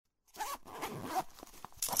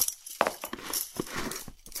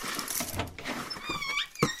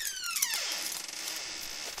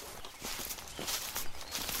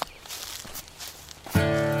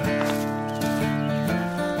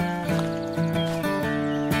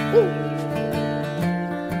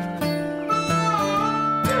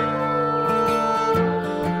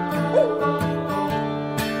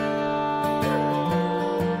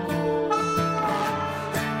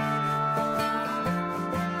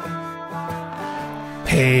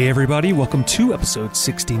Hey everybody, welcome to episode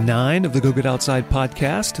 69 of the Go Get Outside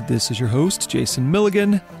podcast. This is your host, Jason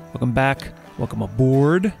Milligan. Welcome back, welcome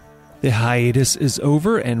aboard. The hiatus is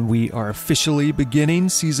over and we are officially beginning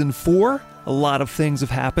season 4. A lot of things have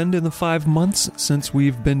happened in the 5 months since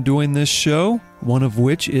we've been doing this show, one of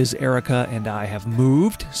which is Erica and I have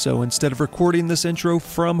moved. So instead of recording this intro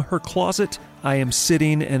from her closet, I am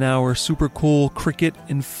sitting in our super cool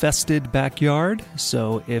cricket-infested backyard.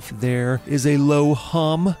 So if there is a low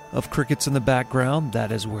hum of crickets in the background,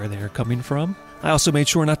 that is where they're coming from. I also made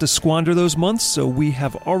sure not to squander those months, so we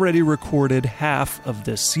have already recorded half of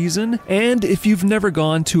this season. And if you've never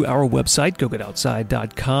gone to our website,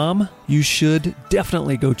 gogetoutside.com, you should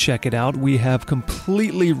definitely go check it out. We have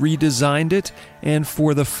completely redesigned it, and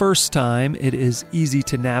for the first time, it is easy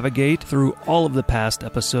to navigate through all of the past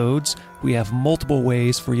episodes. We have multiple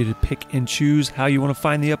ways for you to pick and choose how you want to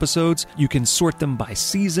find the episodes. You can sort them by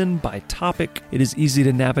season, by topic. It is easy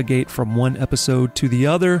to navigate from one episode to the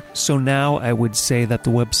other. So now I would say that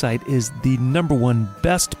the website is the number one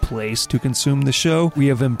best place to consume the show. We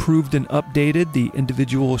have improved and updated the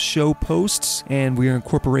individual show posts, and we are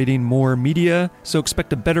incorporating more media. So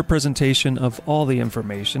expect a better presentation of all the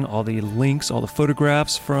information, all the links, all the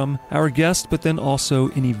photographs from our guests, but then also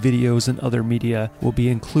any videos and other media will be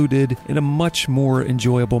included in a much more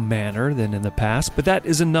enjoyable manner than in the past. But that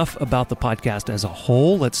is enough about the podcast as a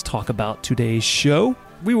whole. Let's talk about today's show.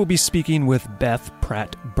 We will be speaking with Beth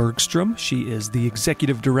Pratt-Bergstrom. She is the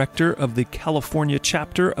executive director of the California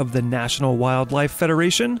chapter of the National Wildlife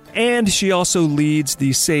Federation, and she also leads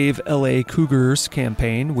the Save LA Cougars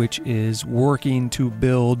campaign, which is working to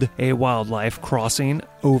build a wildlife crossing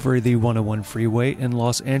over the 101 freeway in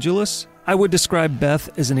Los Angeles. I would describe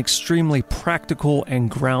Beth as an extremely practical and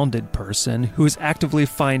grounded person who is actively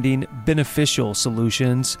finding beneficial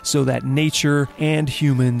solutions so that nature and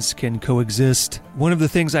humans can coexist. One of the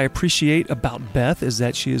things I appreciate about Beth is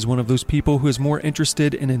that she is one of those people who is more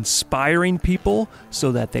interested in inspiring people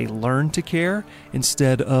so that they learn to care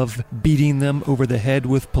instead of beating them over the head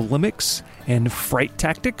with polemics and fright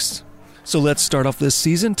tactics. So let's start off this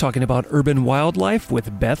season talking about urban wildlife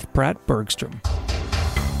with Beth Pratt-Bergstrom.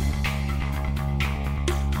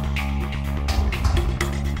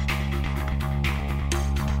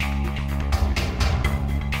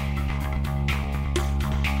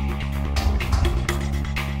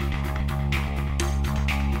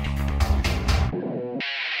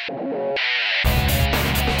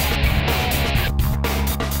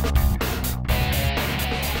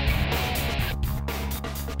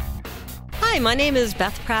 Hi, my name is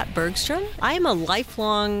Beth Pratt-Bergstrom. I am a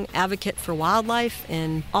lifelong advocate for wildlife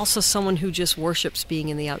and also someone who just worships being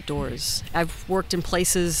in the outdoors. I've worked in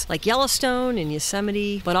places like Yellowstone and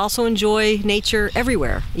Yosemite, but also enjoy nature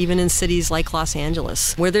everywhere, even in cities like Los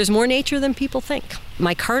Angeles, where there's more nature than people think.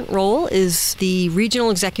 My current role is the Regional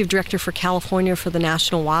Executive Director for California for the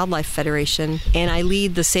National Wildlife Federation, and I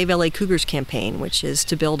lead the Save LA Cougars campaign, which is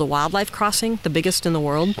to build a wildlife crossing, the biggest in the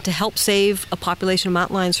world, to help save a population of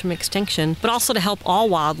mountain lions from extinction, but also to help all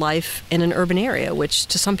wildlife in an urban area, which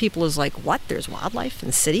to some people is like, what, there's wildlife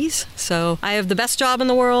in cities? So I have the best job in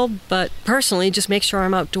the world, but personally just make sure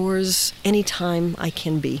I'm outdoors anytime I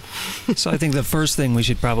can be. So I think the first thing we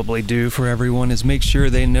should probably do for everyone is make sure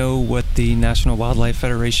they know what the National Wildlife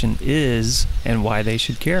Federation is and why they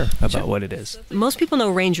should care about what it is. Most people know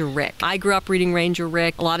Ranger Rick. I grew up reading Ranger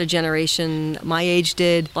Rick. A lot of generation my age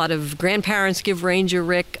did. A lot of grandparents give Ranger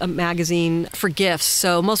Rick a magazine for gifts.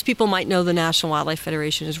 So most people might know the National Wildlife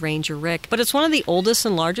Federation as Ranger Rick. But it's one of the oldest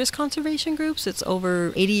and largest conservation groups. It's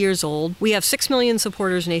over 80 years old. We have 6 million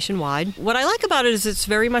supporters nationwide. What I like about it is it's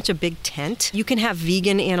very much a big tent. You can have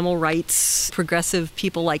vegan, animal rights, progressive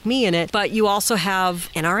people like me in it, but you also have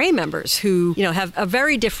NRA members who, have a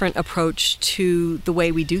very different approach to the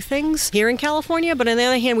way we do things here in California. But on the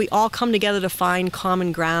other hand, we all come together to find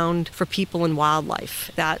common ground for people and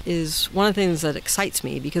wildlife. That is one of the things that excites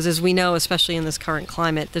me because, as we know, especially in this current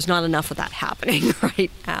climate, there's not enough of that happening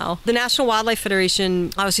right now. The National Wildlife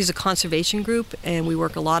Federation obviously is a conservation group, and we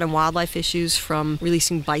work a lot on wildlife issues, from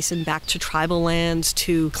releasing bison back to tribal lands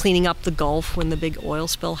to cleaning up the Gulf when the big oil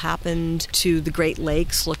spill happened, to the Great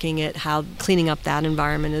Lakes, looking at how cleaning up that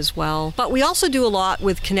environment as well. But we also do a lot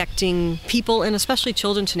with connecting people and especially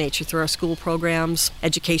children to nature through our school programs,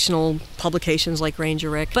 educational publications like Ranger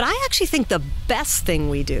Rick. But I actually think the best thing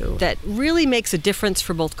we do that really makes a difference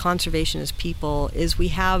for both conservation as people is we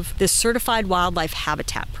have this certified wildlife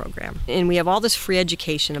habitat program. And we have all this free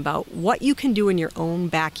education about what you can do in your own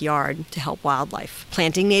backyard to help wildlife.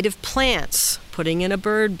 Planting native plants, putting in a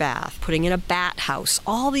bird bath, putting in a bat house,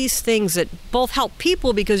 all these things that both help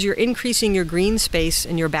people because you're increasing your green space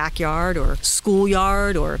in your backyard or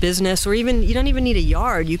schoolyard or business, or even you don't even need a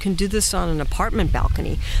yard. You can do this on an apartment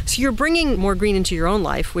balcony. So you're bringing more green into your own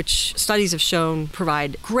life, which studies have shown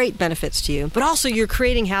provide great benefits to you. But also you're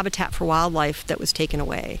creating habitat for wildlife that was taken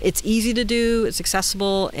away. It's easy to do, it's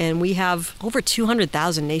accessible, and we have over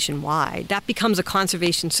 200,000 nationwide. That becomes a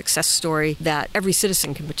conservation success story that every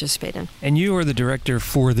citizen can participate in. And you are the director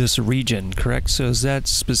for this region, correct? So is that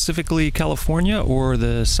specifically California or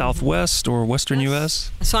the Southwest or Western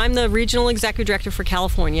U.S.? So I'm the regional executive director for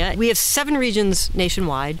California. We have 7 regions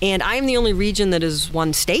nationwide, and I'm the only region that is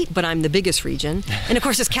one state, but I'm the biggest region. And of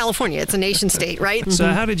course, it's California. It's a nation state, right? So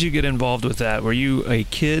how did you get involved with that? Were you a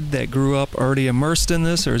kid that grew up already immersed in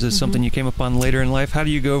this, or is this something you came upon later in life? How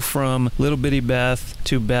do you go from little bitty Beth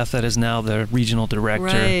to Beth that is now the regional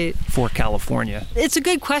director for California? It's a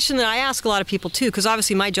good question that I ask a lot of people too, because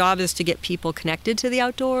obviously my job is to get people connected to the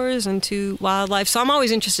outdoors and to wildlife. So I'm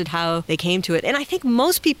always interested how they came to it. And I think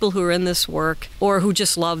most people who are in this work or who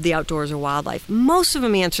just love the outdoors or wildlife, most of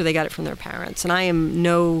them answer they got it from their parents. And I am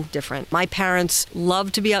no different. My parents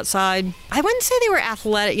loved to be outside. I wouldn't say they were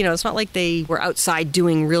athletic. It's not like they were outside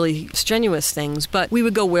doing really strenuous things, but we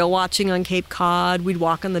would go whale watching on Cape Cod. We'd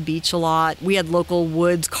walk on the beach a lot. We had local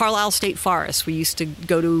woods, Carlisle State Forest. We used to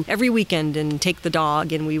go to every weekend and take the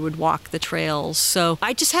dog, and we would walk the trails. So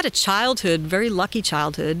I just had a childhood, very lucky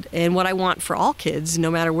childhood, and what I want for all kids,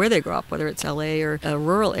 no matter where they grow up, whether it's LA or a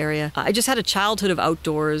rural area, I just had a childhood of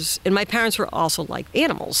outdoors, and my parents were also like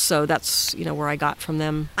animals, so that's where I got from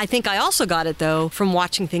them. I think I also got it though from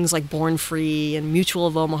watching things like Born Free and Mutual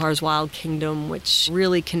of Omaha's Wild Kingdom, which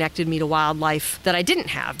really connected me to wildlife that I didn't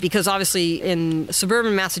have, because obviously in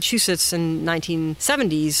suburban Massachusetts in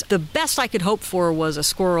 1970s, the best I could hope for was a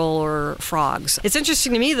squirrel or frogs. It's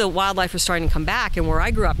interesting to me that wildlife is starting to come back, and where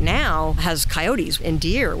I grew up now has coyotes and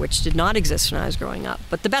deer, which did not exist when I was growing up.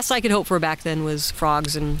 But the best I could hope for back then was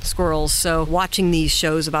frogs and squirrels. So watching these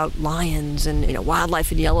shows about lions and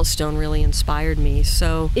wildlife in Yellowstone really inspired me.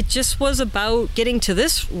 So it just was about getting to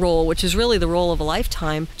this role, which is really the role of a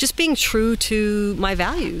lifetime, just being true to my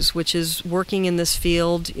values, which is working in this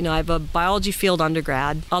field. I have a biology field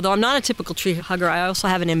undergrad. Although I'm not a typical tree hugger, I also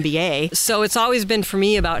have an MBA. So it's always been for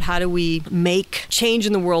me about how do we make change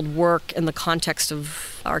in the world work in the context of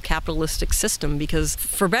our capitalistic system, because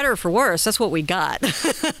for better or for worse, that's what we got.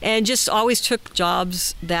 And just always took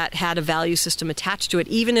jobs that had a value system attached to it,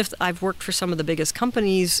 even if I've worked for some of the biggest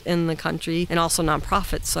companies in the country and also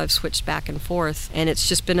nonprofits. So I've switched back and forth. And it's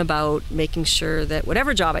just been about making sure that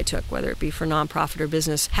whatever job I took, whether it be for nonprofit or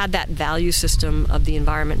business, had that value system of the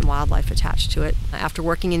environment and wildlife attached to it. After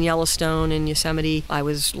working in Yellowstone and Yosemite, I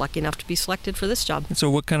was lucky enough to be selected for this job. And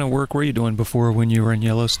so what kind of work were you doing before when you were in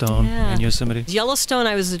Yellowstone and Yosemite? Yellowstone,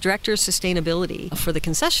 I was the director of sustainability for the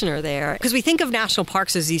concessionaire there, because we think of national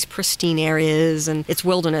parks as these pristine areas and it's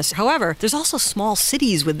wilderness. However, there's also small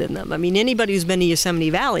cities within them. I mean, anybody who's been to Yosemite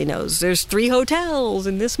Valley knows there's 3 hotels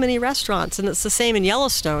and this many restaurants, and it's the same in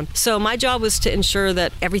Yellowstone. So my job was to ensure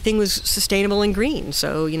that everything was sustainable and green.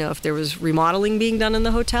 So, if there was remodeling being done in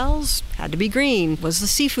the hotels, had to be green. Was the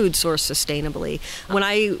seafood sourced sustainably? When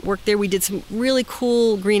I worked there, we did some really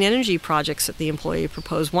cool green energy projects that the employee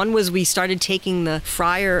proposed. One was we started taking the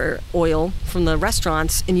fryer oil from the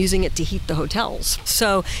restaurants and using it to heat the hotels.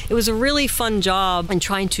 So it was a really fun job in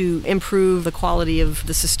trying to improve the quality of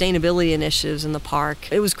the sustainability initiatives in the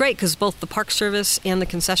park. It was great because both the Park Service and the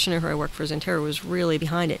concessionaire who I worked for, Zentera, was really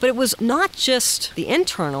behind it. But it was not just the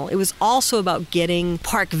internal, it was also about getting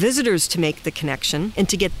park visitors to make the connection and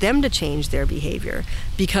to get them to change their behavior,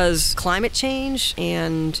 because climate change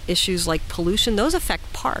and issues like pollution, those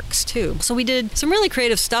affect parks too. So we did some really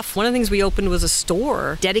creative stuff. One of the things we opened was a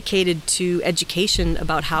store dedicated to education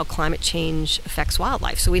about how climate change affects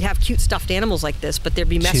wildlife. So we'd have cute stuffed animals like this, but there'd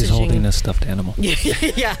be messaging. She's holding a stuffed animal.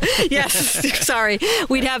 Yes, sorry.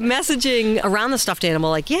 We'd have messaging around the stuffed animal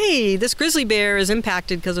like, yay, this grizzly bear is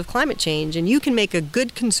impacted because of climate change, and you can make a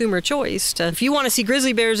good consumer choice. If you want to see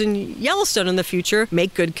grizzly bears in Yellowstone in the future,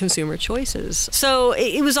 make good consumer choices. So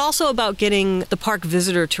it was also about getting the park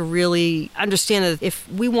visitor to really understand that if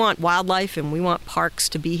we want wildlife and we want parks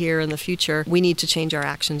to be here in the future, we need to change our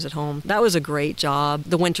actions at home. That was a great job.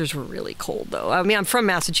 The winters were really cold, though. I mean, I'm from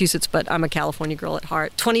Massachusetts, but I'm a California girl at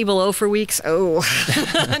heart. 20 below for weeks? Oh,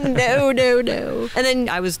 no. And then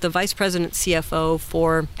I was the vice president CFO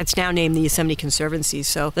for, it's now named the Yosemite Conservancy,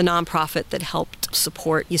 so the nonprofit that helped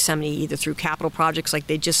support Yosemite either through capital projects like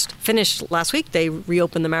they just finished last week. They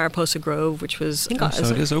reopened the Mariposa Grove, which was... So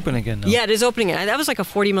it is open again now. Yeah, it is opening. That was like a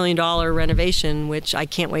 $40 million renovation, which I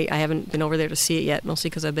can't wait. I haven't been over there to see it yet, mostly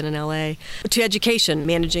because I've been in LA. To education,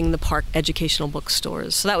 managing the park educational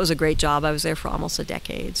bookstores. So that was a great job. I was there for almost a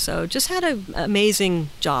decade. So just had amazing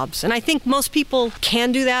jobs. And I think most people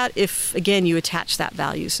can do that if, again, you attach that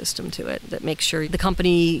value system to it that makes sure the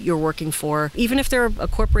company you're working for, even if they're a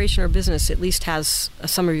corporation or business, at least has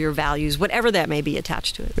some of your values, whatever that may be,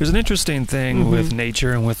 attached to it. There's an interesting thing with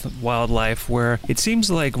nature and with wildlife where it seems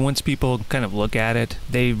like once people kind of look at it,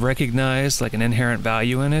 they recognize like an inherent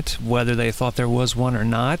value in it, whether they thought there was one or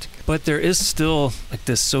not. But there is still like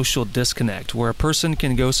this social disconnect where a person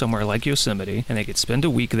can go somewhere like Yosemite and they could spend a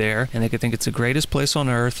week there and they could think it's the greatest place on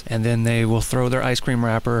earth, and then they will throw their ice cream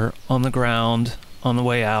wrapper on the ground on the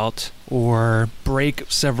way out, or break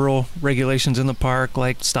several regulations in the park,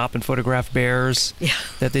 like stop and photograph bears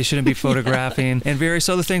that they shouldn't be photographing, and various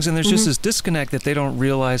other things. And there's just this disconnect that they don't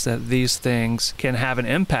realize that these things can have an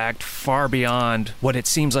impact far beyond what it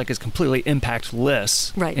seems like is completely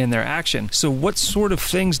impactless in their action. So what sort of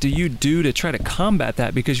things do you do to try to combat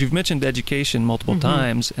that? Because you've mentioned education multiple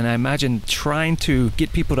times, and I imagine trying to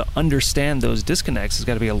get people to understand those disconnects has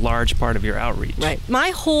got to be a large part of your outreach. Right. My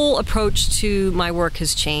whole approach to my work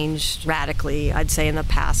has changed radically, I'd say, in the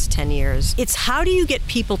past 10 years. It's how do you get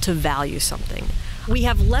people to value something? We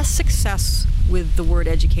have less success with the word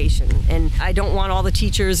education, and I don't want all the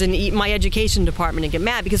teachers in my education department to get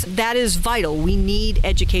mad, because that is vital. We need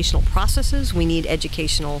educational processes, we need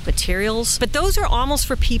educational materials, but those are almost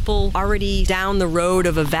for people already down the road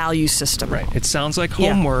of a value system. Right. It sounds like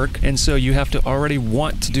homework, and so you have to already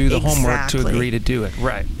want to do the homework to agree to do it.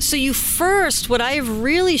 Right. So what I have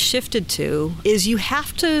really shifted to is you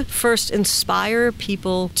have to first inspire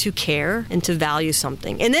people to care and to value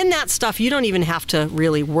something. And then that stuff, you don't even have to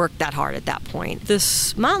really work that hard at that point.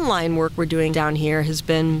 This mountain lion work we're doing down here has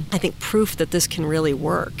been, I think, proof that this can really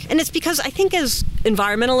work. And it's because I think as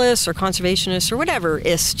environmentalists or conservationists or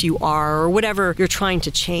whatever-ist you are, or whatever you're trying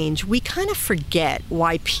to change, we kind of forget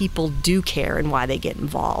why people do care and why they get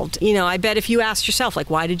involved. You know, I bet if you asked yourself,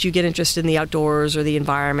 like, why did you get interested in the outdoors or the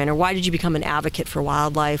environment, or why did you become an advocate for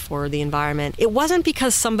wildlife or the environment? It wasn't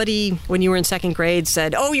because somebody, when you were in second grade,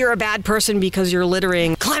 said, oh, you're a bad person because you're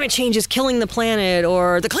littering, climate change is killing the planet,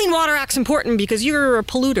 or the Clean Water Act's important because you're a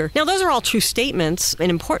polluter. Now, those are all true statements and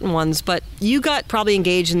important ones, but you got probably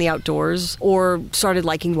engaged in the outdoors or started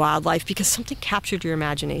liking wildlife because something captured your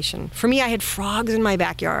imagination. For me, I had frogs in my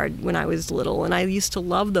backyard when I was little, and I used to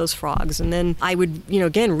love those frogs. And then I would,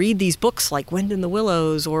 again, read these books like Wind in the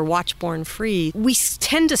Willows or Watch Born Free. We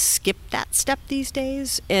tend to skip that step these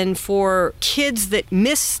days. And for kids that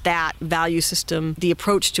miss that value system, the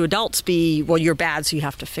approach to adults be, well, you're bad, so you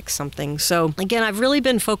have to fix something. So again, I've really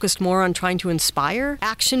been focused more on trying to inspire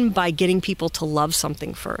action by getting people to love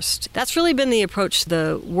something first. That's really been the approach to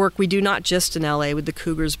the work we do, not just in LA with the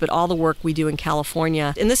Cougars, but all the work we do in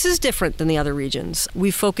California. And this is different than the other regions.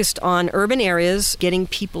 We've focused on urban areas, getting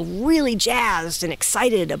people really jazzed and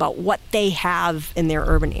excited about what they have in their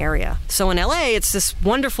urban area. So in LA, it's this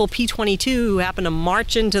wonderful P-22 who happened to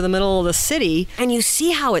march into the middle of the city, and you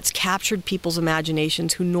see how it's captured people's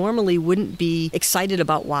imaginations who normally wouldn't be excited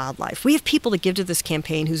about wildlife. We have people that give to this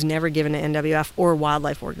campaign who's never given to NWF or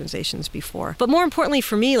wildlife organizations before. But more importantly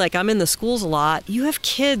for me, like I'm in the schools a lot, you have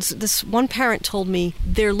kids. This one parent told me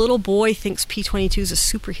their little boy thinks P-22 is a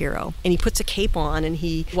superhero, and he puts a cape on and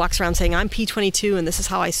he walks around saying, I'm P-22 and this is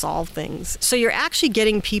how I solve things. So you're actually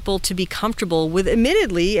getting people to be comfortable with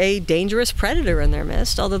admittedly a dangerous predator in their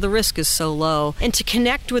midst, although the risk is so low, and to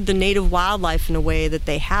connect with the native wildlife in a way that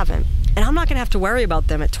they haven't. And I'm not going to have to worry about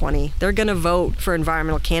them at 20. They're going to vote for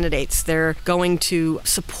environmental candidates. They're going to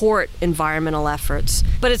support environmental efforts.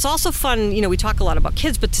 But it's also fun, we talk a lot about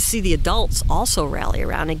kids, but to see the adults also rally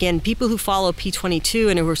around. Again, people who follow P-22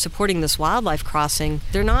 and who are supporting this wildlife crossing,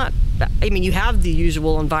 they're not, you have the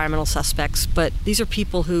usual environmental suspects, but these are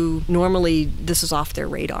people who normally this is off their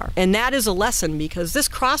radar. And that is a lesson, because this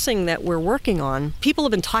crossing that we're working on, people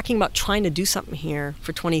have been talking about trying to do something here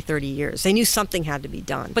for 20, 30 years. They knew something had to be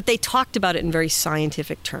done, but they talked about it in very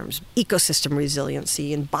scientific terms, ecosystem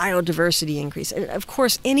resiliency and biodiversity increase. And of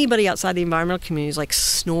course, anybody outside the environmental community is like,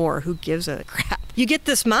 snore, who gives a crap? You get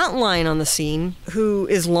this mountain lion on the scene who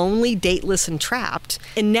is lonely, dateless, and trapped.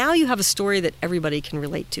 And now you have a story that everybody can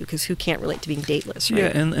relate to, because who can't relate to being dateless, right?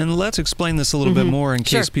 Yeah, and let's explain this a little bit more in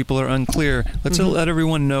case people are unclear. Let's let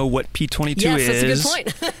everyone know what P22 is. Yes, that's a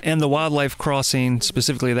good point. And the wildlife crossing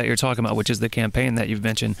specifically that you're talking about, which is the campaign that you've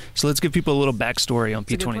mentioned. So let's give people a little backstory on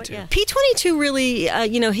P22. Point, yeah. P22 really,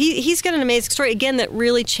 he's got an amazing story, again, that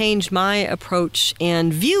really changed my approach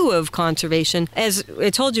and view of conservation. As I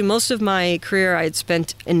told you, most of my career I had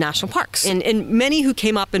spent in national parks. And many who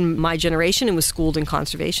came up in my generation and was schooled in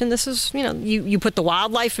conservation, this is, you put the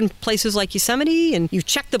wildlife in places like Yosemite and you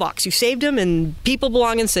check the box. You saved them, and people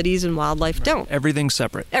belong in cities and wildlife don't. Everything's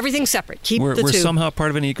separate. Everything's separate. Keep the two. We're somehow part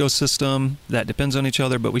of an ecosystem that depends on each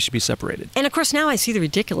other, but we should be separated. And of course, now I see the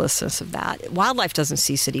ridiculousness of that. Wildlife doesn't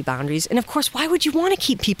see city boundaries. And of course, why would you want to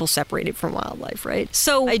keep people separated from wildlife, right?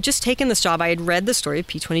 So I had just taken this job. I had read the story of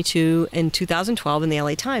P22 in 2012 in the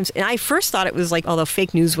LA Times. And I first thought it was like, although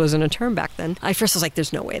fake news wasn't a term back then, I first was like,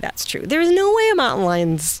 there's no way that's true. There's no way a mountain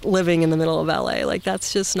lion's living in the middle of LA. Like,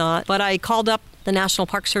 that's just not. But I called up the National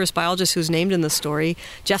Park Service biologist who's named in the story,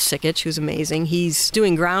 Jeff Sikich, who's amazing. He's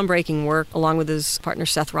doing groundbreaking work along with his partner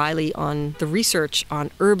Seth Riley on the research on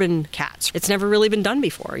urban cats. It's never really been done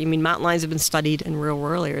before. I mean, mountain lions have been studied in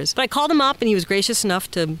rural areas. But I called him up, and he was gracious enough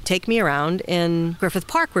to take me around in Griffith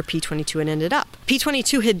Park, where P22 had ended up.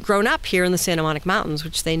 P22 had grown up here in the Santa Monica Mountains,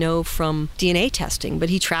 which they know from DNA testing. But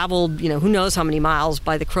he traveled, who knows how many miles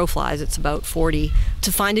by the crow flies, it's about 40,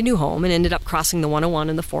 to find a new home, and ended up crossing the 101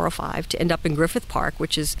 and the 405 to end up in Griffith Park,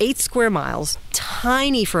 which is 8 square miles,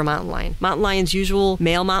 tiny for a mountain lion. Mountain lion's usual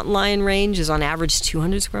male mountain lion range is on average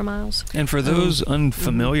 200 square miles. And for those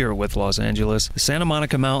unfamiliar with Los Angeles, the Santa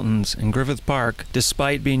Monica Mountains and Griffith Park,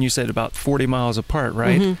 despite being, you said, about 40 miles apart,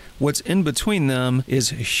 right? What's in between them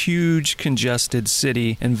is a huge congested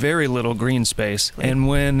city and very little green space. Right. And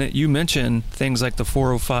when you mention things like the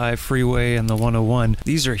 405 freeway and the 101,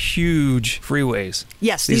 these are huge freeways.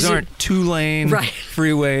 Yes. These aren't 2-lane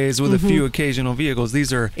freeways with a few occasional vehicles.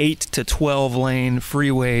 These are 8 to 12 lane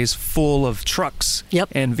freeways full of trucks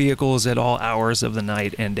and vehicles at all hours of the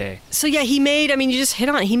night and day. So yeah, you just hit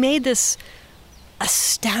on it. He made this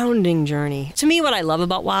astounding journey. To me, what I love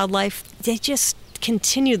about wildlife, they just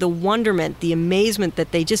continue the wonderment, the amazement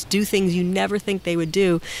that they just do things you never think they would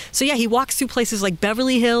do. So yeah, he walks through places like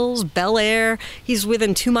Beverly Hills, Bel Air. He's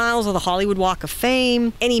within 2 miles of the Hollywood Walk of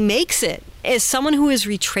Fame, and he makes it. As someone who has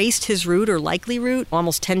retraced his route or likely route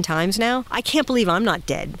almost 10 times now, I can't believe I'm not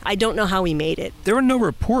dead. I don't know how he made it. There were no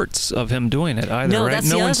reports of him doing it either, no, right? That's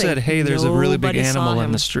no the one other said, thing. hey, there's a really big animal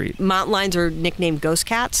in the street. Mountain lions are nicknamed ghost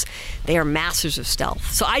cats. They are masters of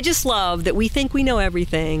stealth. So I just love that we think we know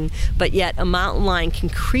everything, but yet a mountain lion can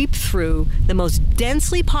creep through the most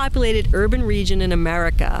densely populated urban region in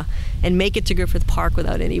America and make it to Griffith Park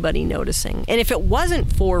without anybody noticing. And if it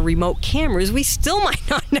wasn't for remote cameras, we still might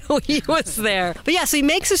not know he was there. But yeah, so he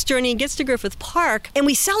makes this journey and gets to Griffith Park, and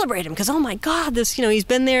we celebrate him because, oh my God, he's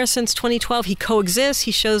been there since 2012. He coexists.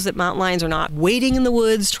 He shows that mountain lions are not waiting in the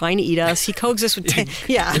woods trying to eat us. He coexists with,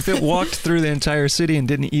 If it walked through the entire city and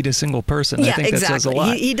didn't eat a single person, I think that says a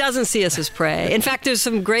lot. He doesn't see us as prey. In fact, there's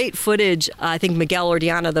some great footage. I think Miguel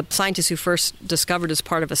Ordiana, the scientist who first discovered as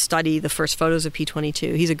part of a study the first photos of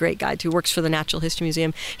P22, he's a great guy who works for the Natural History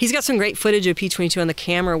Museum. He's got some great footage of P22 on the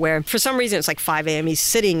camera where, for some reason, it's like 5 a.m. He's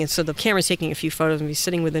sitting, and so the camera's taking a few photos, and he's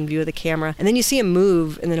sitting within view of the camera. And then you see him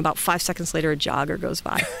move, and then about 5 seconds later, a jogger goes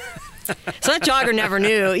by. So that jogger never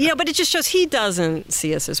knew. But it just shows he doesn't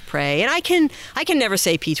see us as prey. And I can never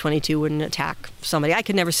say P22 wouldn't attack somebody. I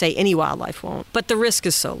could never say any wildlife won't. But the risk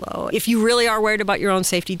is so low. If you really are worried about your own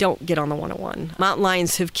safety, don't get on the 101. Mountain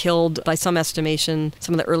lions have killed, by some estimation,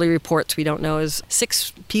 some of the early reports we don't know, is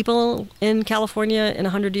 6 people in California in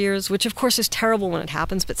 100 years, which of course is terrible when it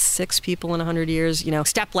happens, but 6 people in 100 years,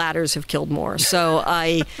 step ladders have killed more. So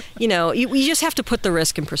you just have to put the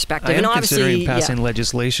risk in perspective. I am obviously considering passing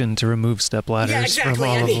legislation to remove step ladders from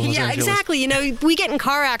all of Los Angeles. Exactly. We get in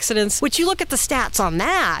car accidents, which you look at the stats on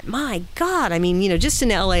that. My God, just in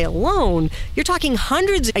LA alone, you're talking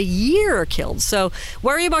hundreds a year are killed. So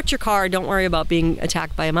worry about your car. Don't worry about being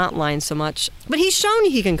attacked by a mountain lion so much. But he's shown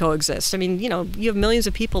he can coexist. You have millions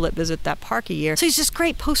of people that visit that park a year. So he's this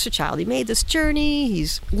great poster child. He made this journey.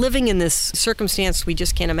 He's living in this circumstance we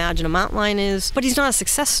just can't imagine a mountain lion is. But he's not a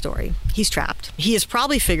success story. He's trapped. He has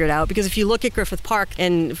probably figured out, because if you look at Griffith Park,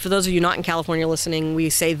 and for those of you not in California listening, we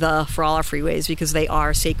say for all our freeways because they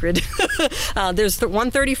are sacred. There's the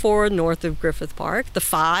 134 north of Griffith Griffith Park, the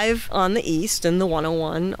 5 on the east, and the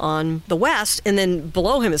 101 on the west, and then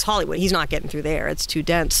below him is Hollywood. He's not getting through there. It's too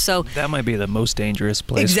dense. So that might be the most dangerous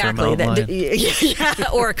place exactly, for a mountain lion. Yeah,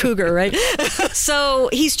 or a cougar, right? So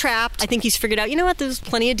he's trapped. I think he's figured out, you know what, there's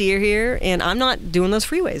plenty of deer here, and I'm not doing those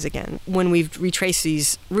freeways again. When we've retraced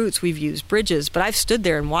these routes, we've used bridges, but I've stood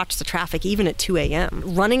there and watched the traffic even at 2 a.m.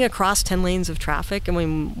 running across 10 lanes of traffic. I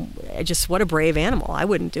mean, what a brave animal. I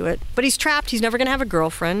wouldn't do it. But he's trapped. He's never going to have a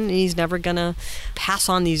girlfriend. He's never going to pass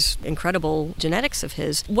on these incredible genetics of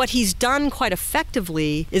his. What he's done quite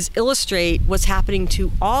effectively is illustrate what's happening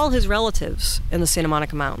to all his relatives in the Santa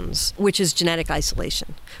Monica Mountains, which is genetic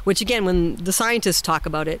isolation. Which, again, when the scientists talk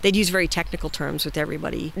about it, they'd use very technical terms with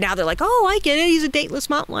everybody. Now they're like, oh, I get it. He's a dateless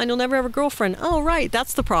mountain lion. He'll never have a girlfriend. Oh, right.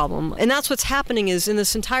 That's the problem. And that's what's happening is in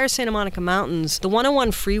this entire Santa Monica Mountains, the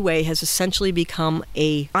 101 freeway has essentially become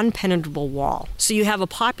a unpenetrable wall. So you have a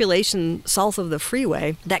population south of the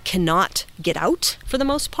freeway that cannot get out for the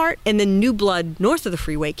most part, and then new blood north of the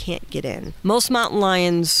freeway can't get in. Most mountain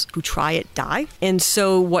lions who try it die. And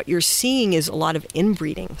so what you're seeing is a lot of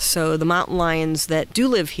inbreeding. So the mountain lions that do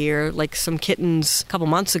live here, like some kittens a couple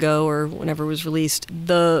months ago or whenever it was released,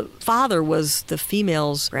 the father was the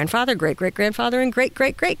female's grandfather, great-great-grandfather, and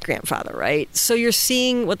great-great-great-grandfather, right? So you're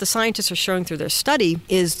seeing what the scientists are showing through their study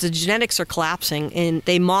is the genetics are collapsing, and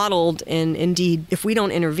they modeled, and indeed, if we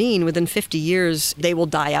don't intervene, within 50 years, they will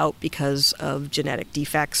die out because of genetic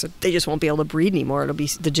defects. They just won't be able to breed anymore. It'll be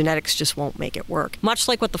the genetics just won't make it work. Much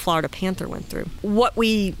like what the Florida panther went through. What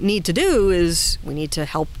we need to do is we need to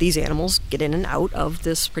help these animals get in and out of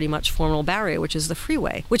this pretty much formidable barrier, which is the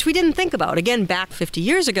freeway, which we didn't think about. Again, back 50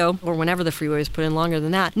 years ago, or whenever the freeway was put in longer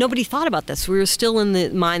than that, nobody thought about this. We were still in the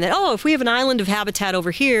mind that, oh, if we have an island of habitat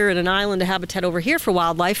over here and an island of habitat over here for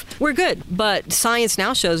wildlife, we're good. But science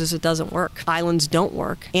now shows us it doesn't work. Islands don't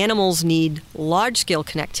work. Animals need large-scale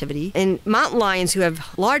connectivity. And mountain lions who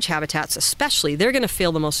have large habitats especially, they're going to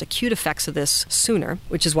feel the most acute effects of this sooner,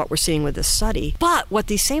 which is what we're seeing with this study. But what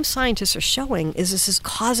these same scientists are showing is this is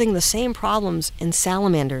causing the same problems in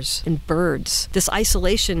salamanders and birds. This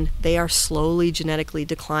isolation, they are slowly genetically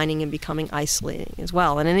declining and becoming isolating as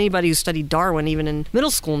well. And anybody who studied Darwin, even in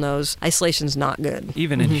middle school, knows isolation's not good.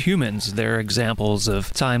 Even in humans, there are examples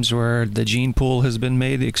of times where the gene pool has been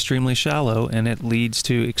made extremely shallow, and it leads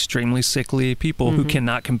to extremely sickly people who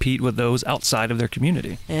cannot compete with those outside of their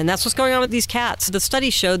community. And that's what's going on with these cats. The study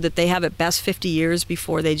showed that they have at best 50 years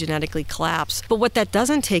before they genetically collapse. But what that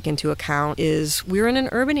doesn't take into account is we're in an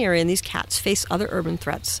urban area and these cats face other urban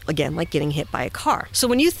threats, again, like getting hit by a car. So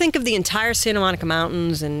when you think of the entire Santa Monica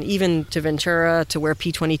Mountains and even to Ventura, to where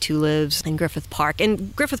P-22 lives, and Griffith Park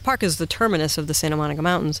is the terminus of the Santa Monica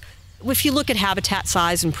Mountains. If you look at habitat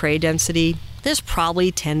size and prey density, there's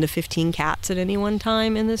probably 10 to 15 cats at any one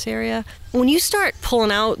time in this area. When you start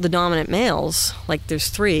pulling out the dominant males, like there's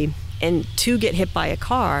 3, and 2 get hit by a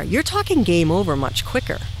car, you're talking game over much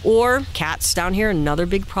quicker. Or cats down here, another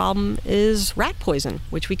big problem is rat poison,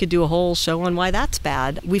 which we could do a whole show on why that's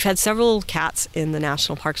bad. We've had several cats in the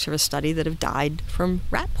National Park Service study that have died from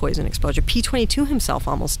rat poison exposure. P-22 himself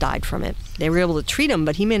almost died from it. They were able to treat him,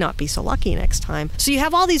 but he may not be so lucky next time. So you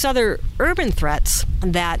have all these other urban threats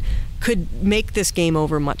that could make this game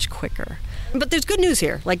over much quicker. But there's good news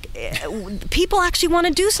here. Like, people actually want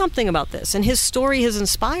to do something about this. And his story has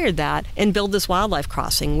inspired that and build this wildlife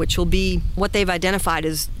crossing, which will be what they've identified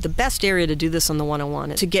as the best area to do this on the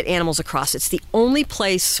 101, to get animals across. It's the only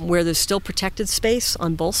place where there's still protected space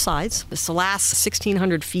on both sides. It's the last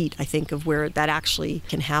 1,600 feet, I think, of where that actually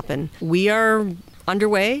can happen. We are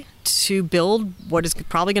underway to build what is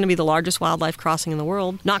probably going to be the largest wildlife crossing in the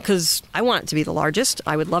world. Not because I want it to be the largest.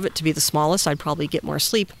 I would love it to be the smallest. I'd probably get more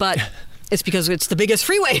sleep. But it's because it's the biggest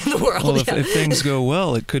freeway in the world. Well, if things go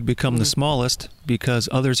well, it could become the smallest because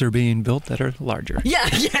others are being built that are larger. Yeah,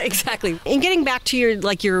 exactly. And getting back to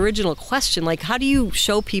your original question, like how do you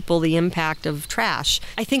show people the impact of trash?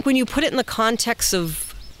 I think when you put it in the context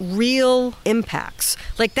of real impacts.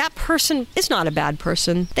 Like that person is not a bad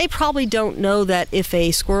person. They probably don't know that if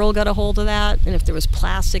a squirrel got a hold of that and if there was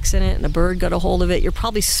plastics in it and a bird got a hold of it, you're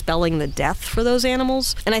probably spelling the death for those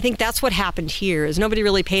animals. And I think that's what happened here is nobody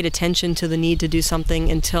really paid attention to the need to do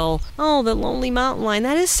something until, oh, the lonely mountain lion.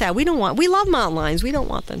 That is sad. We love mountain lions. We don't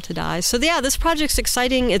want them to die. So yeah, this project's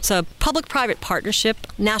exciting. It's a public-private partnership.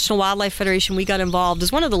 National Wildlife Federation, we got involved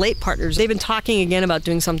as one of the late partners. They've been talking again about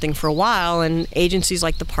doing something for a while, and agencies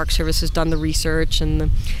like the Park Service has done the research, and the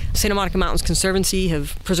Santa Monica Mountains Conservancy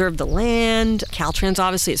have preserved the land. Caltrans,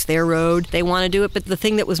 obviously, it's their road. They want to do it, but the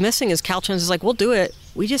thing that was missing is Caltrans is like, we'll do it.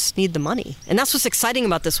 We just need the money. And that's what's exciting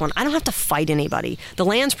about this one. I don't have to fight anybody. The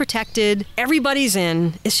land's protected. Everybody's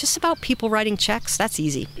in. It's just about people writing checks. That's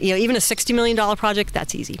easy. Even a $60 million project,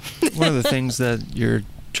 that's easy. One of the things that you're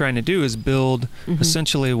trying to do is build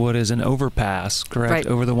essentially what is an overpass, correct, right,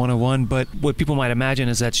 over the 101. But what people might imagine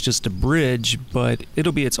is that's just a bridge, but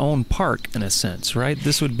it'll be its own park in a sense, right?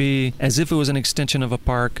 This would be as if it was an extension of a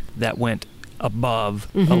park that went above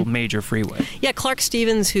a major freeway. Yeah, Clark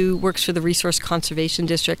Stevens, who works for the Resource Conservation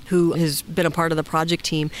District, who has been a part of the project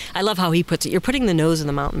team, I love how he puts it. You're putting the nose in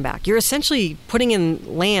the mountain back. You're essentially putting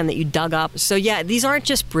in land that you dug up. So yeah, these aren't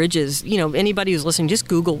just bridges. Anybody who's listening, just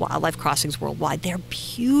Google wildlife crossings worldwide. They're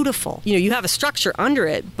beautiful. You have a structure under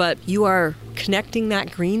it, but you are connecting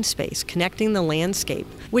that green space, connecting the landscape,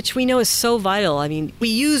 which we know is so vital. I mean, we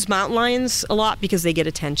use mountain lions a lot because they get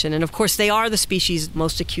attention. And of course, they are the species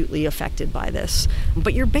most acutely affected by this.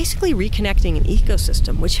 But you're basically reconnecting an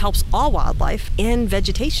ecosystem, which helps all wildlife and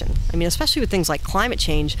vegetation. I mean, especially with things like climate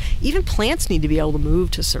change, even plants need to be able to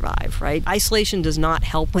move to survive, right? Isolation does not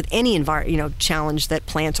help with any challenge that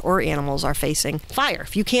plants or animals are facing. Fire.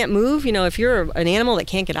 If you can't move, if you're an animal that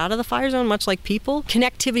can't get out of the fire zone, much like people,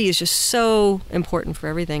 connectivity is just so important for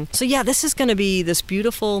everything. So yeah, this is going to be this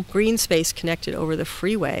beautiful green space connected over the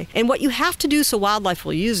freeway. And what you have to do so wildlife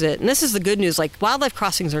will use it, and this is the good news, like wildlife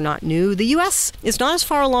crossings are not new. The U.S. is not as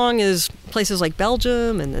far along as places like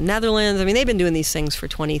Belgium and the Netherlands. I mean, they've been doing these things for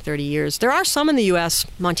 20, 30 years. There are some in the U.S.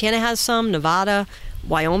 Montana has some, Nevada,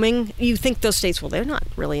 Wyoming. You think those states, well, they're not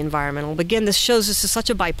really environmental. But again, this shows this is such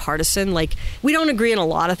a bipartisan, we don't agree on a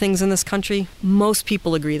lot of things in this country. Most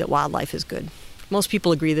people agree that wildlife is good. Most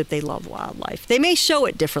people agree that they love wildlife. They may show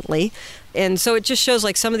it differently. And so it just shows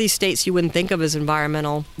some of these states you wouldn't think of as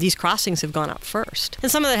environmental, these crossings have gone up first. And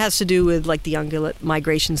some of that has to do with the ungulate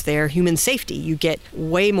migrations there, human safety. You get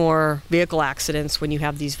way more vehicle accidents when you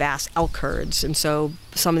have these vast elk herds. And so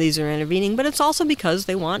some of these are intervening, but it's also because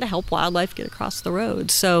they want to help wildlife get across the road.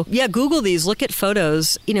 So yeah, Google these, look at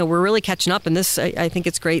photos. We're really catching up. And this, I think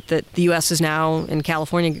it's great that the U.S. is now, in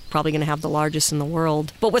California, probably going to have the largest in the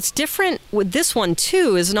world. But what's different with this one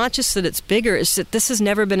too is not just that it's bigger, it's that this has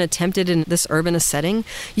never been attempted in this urban setting.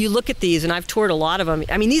 You look at these, and I've toured a lot of them.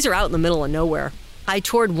 I mean, these are out in the middle of nowhere. I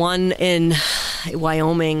toured one in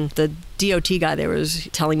Wyoming. The DOT guy there was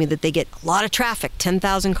telling me that they get a lot of traffic,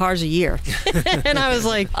 10,000 cars a year. And I was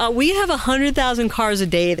like, we have 100,000 cars a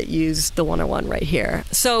day that use the 101 right here.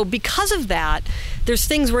 So because of that, there's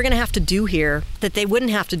things we're going to have to do here that they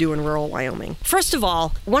wouldn't have to do in rural Wyoming. First of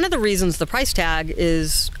all, one of the reasons the price tag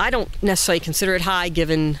is, I don't necessarily consider it high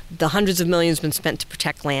given the hundreds of millions been spent to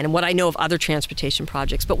protect land and what I know of other transportation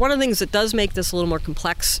projects. But one of the things that does make this a little more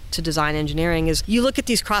complex to design engineering is you look at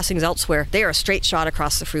these crossings elsewhere, they are a straight shot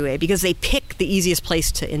across the freeway because they pick the easiest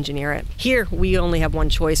place to engineer it. Here, we only have one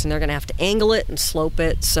choice, and they're going to have to angle it and slope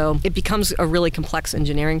it, so it becomes a really complex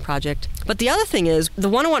engineering project. But the other thing is, the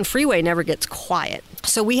 101 freeway never gets quiet.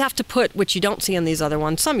 So we have to put, which you don't see on these other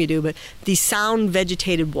ones, some you do, but these sound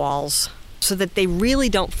vegetated walls so that they really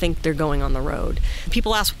don't think they're going on the road.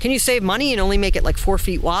 People ask, can you save money and only make it 4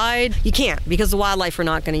 feet wide? You can't, because the wildlife are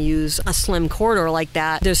not going to use a slim corridor like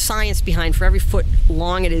that. There's science behind, for every foot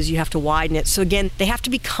long it is, you have to widen it. So again, they have to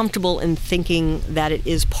be comfortable in thinking that it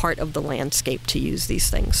is part of the landscape to use these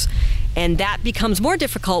things. And that becomes more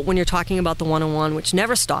difficult when you're talking about the 101, which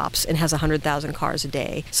never stops and has 100,000 cars a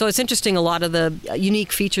day. So it's interesting, a lot of the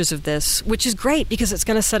unique features of this, which is great because it's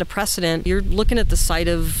going to set a precedent. You're looking at the site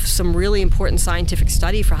of some really important scientific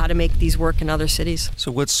study for how to make these work in other cities.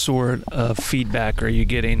 So what sort of feedback are you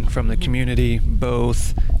getting from the community,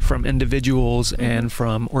 both from individuals and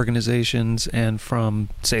from organizations and from,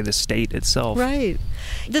 say, the state itself? Right.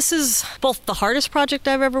 This is both the hardest project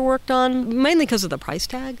I've ever worked on, mainly because of the price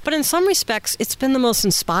tag, but in some respects, it's been the most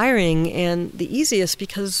inspiring and the easiest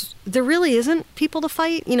because there really isn't people to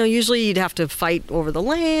fight. Usually you'd have to fight over the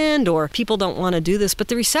land or people don't want to do this, but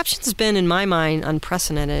the reception's been, in my mind,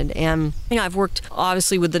 unprecedented. And, I've worked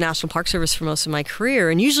obviously with the National Park Service for most of my career.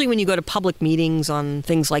 And usually when you go to public meetings on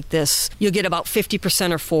things like this, you'll get about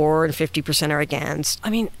 50% are for and 50% are against.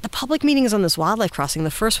 The public meetings on this wildlife crossing, the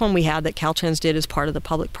first one we had that Caltrans did as part of the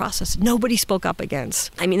public process, nobody spoke up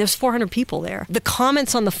against. There's 400 people there. The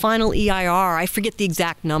comments on the final EIR, I forget the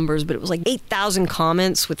exact numbers, but it was 8,000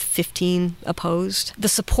 comments with 15 opposed. The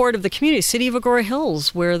support of the community, City of Agoura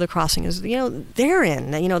Hills, where the crossing is, they're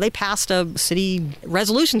in. They passed a city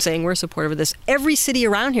resolution saying we're supporting support over this. Every city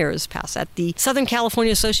around here has passed that. The Southern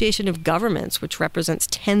California Association of Governments, which represents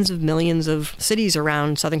tens of millions of cities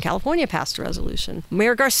around Southern California, passed a resolution.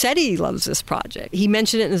 Mayor Garcetti loves this project. He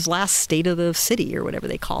mentioned it in his last State of the City or whatever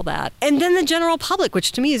they call that. And then the general public,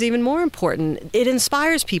 which to me is even more important. It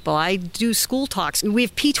inspires people. I do school talks. We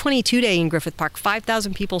have P22 Day in Griffith Park.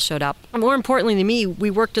 5,000 people showed up. More importantly to me, we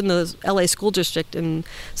worked in the LA school district and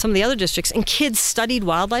some of the other districts, and kids studied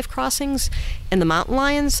wildlife crossings and the mountain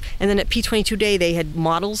lions. And then at P22 Day, they had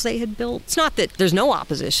models they had built. It's not that there's no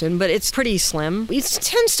opposition, but it's pretty slim. It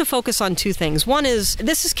tends to focus on two things. One is,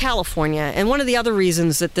 this is California, and one of the other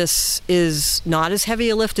reasons that this is not as heavy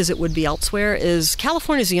a lift as it would be elsewhere is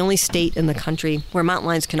California is the only state in the country where mountain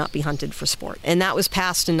lions cannot be hunted for sport. And that was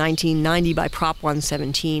passed in 1990 by Prop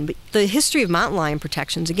 117. But the history of mountain lion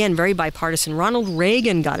protections, again, very bipartisan. Ronald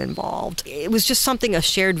Reagan got involved. It was just something, a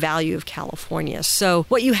shared value of California. So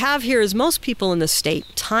what you have here is most people in the state,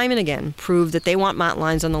 time and again, prove that they want mountain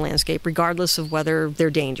lions on the landscape, regardless of whether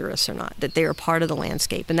they're dangerous or not, that they are part of the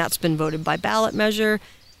landscape. And that's been voted by ballot measure.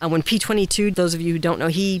 When P22, those of you who don't know,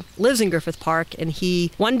 he lives in Griffith Park, and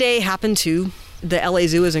he one day happened to, the LA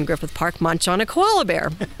Zoo is in Griffith Park, munch on a koala bear.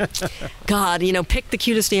 God, pick the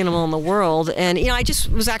cutest animal in the world. And, I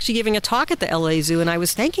just was actually giving a talk at the LA Zoo, and I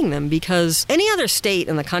was thanking them because any other state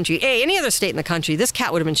in the country, this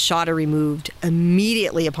cat would have been shot or removed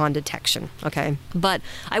immediately upon detection, okay? But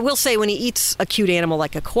I will say, when he eats a cute animal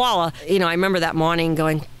like a koala, I remember that morning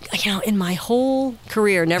going, in my whole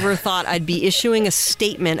career, never thought I'd be issuing a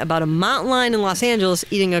statement about a mountain lion in Los Angeles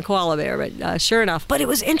eating a koala bear, but sure enough. But it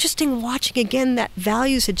was interesting watching again that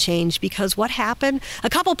values had changed, because what happened? A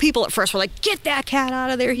couple people at first were like, get that cat out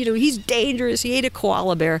of there, he's dangerous, he ate a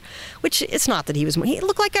koala bear, which it's not that he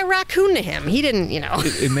looked like a raccoon to him. He didn't,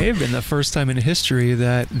 It may have been the first time in history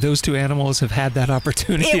that those two animals have had that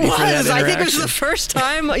opportunity. It was. For that I think it was the first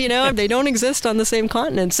time, they don't exist on the same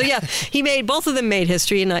continent. So yeah, both of them made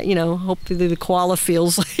history, and hopefully the koala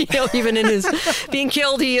feels, even in his being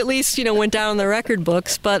killed, he at least, went down in the record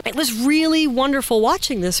books. But it was really wonderful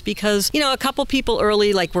watching this because, a couple people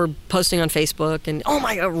early, were posting on Facebook and,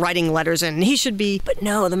 writing letters, and he should be. But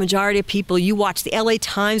no, the majority of people, you watch the LA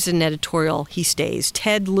Times did an editorial, he stays.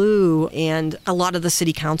 Ted Lieu, and a lot of the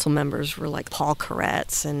city council members were like Paul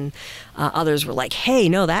Koretz, and others were like, hey,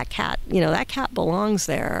 no, that cat belongs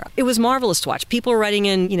there. It was marvelous to watch. People were writing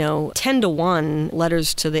in, 10-1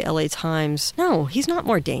 letters to the LA Times. No, he's not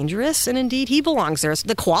more dangerous, and indeed he belongs there.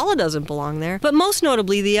 The koala doesn't belong there. But most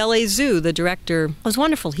notably, the LA Zoo, the director, was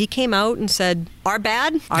wonderful. He came out and said, our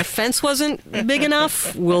bad, our fence wasn't big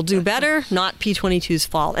enough, we'll do better, not P22's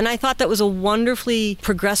fault. And I thought that was a wonderfully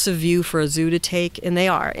progressive view for a zoo to take, and they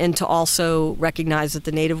are, and to also recognize that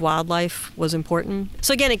the native wildlife was important.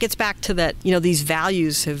 So again, it gets back to that, these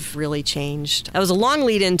values have really changed. That was a long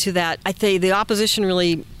lead into that. I think the opposition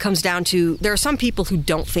really comes down to, there are some people who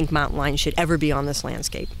don't think mountain lions should ever be on this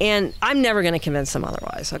landscape. And I'm never going to convince them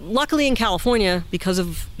otherwise. Luckily in California, because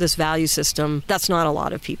of this value system, that's not a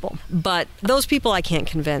lot of people. But those people I can't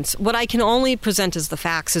convince. What I can only present as the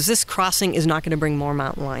facts is this crossing is not going to bring more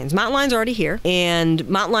mountain lions. Mountain lions are already here, and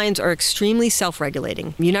mountain lions are extremely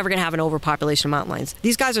self-regulating. You're never going to have an overpopulation of mountain lions.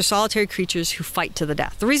 These guys are solitary creatures who fight to the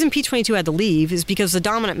death. The reason P22 had to leave is because the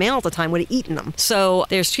dominant male at the time would have eaten them. So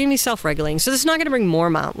they're extremely self-regulating. So this is not going to bring more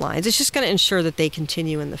mountain lions. It's just going to ensure that they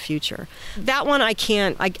continue in the future. That one I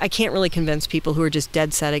can't really convince people who are just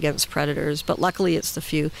dead set against predators, but luckily it's the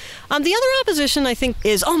few. The other opposition I think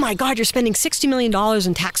is, oh my God, you're spending $60 million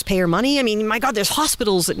in taxpayer money. I mean, my God, there's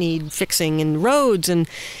hospitals that need fixing and roads, and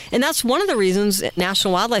that's one of the reasons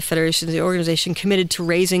National Wildlife Federation, the organization, committed to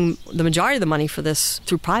raising the majority of the money for this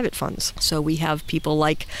through private funds. So we have people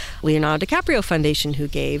like Leonardo DiCaprio Foundation who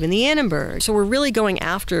gave, and the Annenberg. So we're really going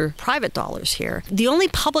after private dollars here. The only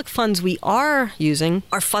public funds we are using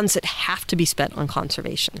are funds that have to be spent on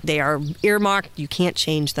conservation. They are earmarked, you can't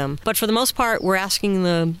change them. But for the most part, we're asking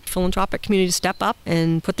the philanthropic community to step up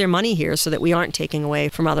and put their money here so that we aren't taking away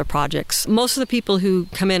from other projects. Most of the people who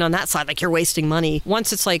come in on that side, like, you're wasting money,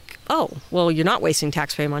 once it's like, oh, well, you're not wasting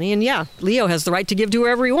taxpayer money, and yeah, Leo has the right to give to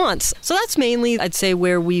whoever he wants. So that's mainly, I'd say,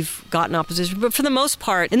 where we've gotten opposition. But for the most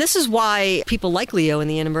part, and this is why people like Leo and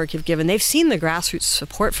the Annenberg have given, they've seen the grassroots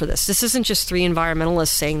support for this. This isn't just three environmentalists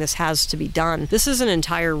saying this has to be done. This is an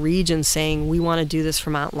entire region saying we want to do this for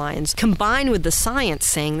mountain lions, combined with the science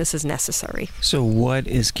saying this is necessary. So what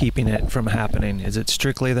is keeping it from happening? Is it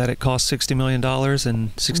strictly that it costs $60 million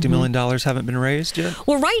and $60 million haven't been raised yet?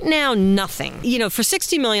 Well, right now, nothing. For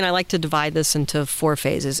 $60 million, I like to divide this into 4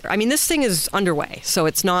 phases. I mean, this thing is underway, so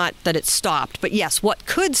it's not that it's stopped. But yes, what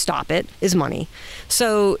could stop it is money.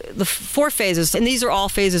 So the 4 phases, and these are all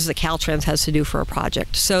phases that Caltrans has to do for a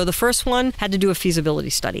project. So the first one had to do a feasibility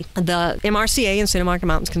study. The MRCA and Santa Monica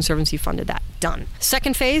Mountains Conservancy funded that. Done.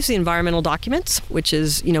 Second phase, the environmental documents, which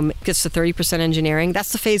is, gets to 30% engineering.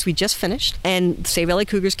 That's the phase we just finished. And the Save LA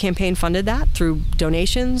Cougars campaign funded that through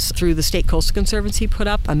donations, through the State Coastal Conservancy put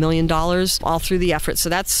up $1 million, all through the effort. So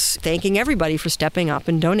that's thanking everybody for stepping up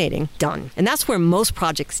and donating. Done. And that's where most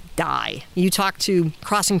projects die. You talk to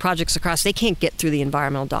crossing projects across, they can't get through the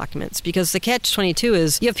environmental documents because the catch-22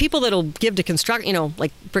 is you have people that'll give to construct,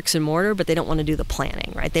 like bricks and mortar, but they don't want to do the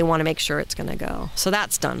planning, right? They want to make sure it's going to go. So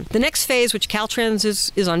that's done. The next phase, which Caltrans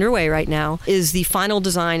is underway right now, is the final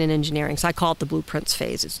design and engineering. So I call it the blueprints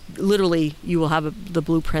phase. It's literally, you will have the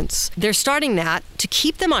blueprints. They're starting that to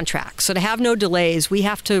keep them on track. So to have no delays, we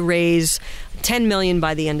have to raise $10 million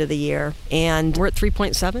by the end of the year, and we're at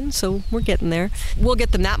 3.7, so we're getting there. We'll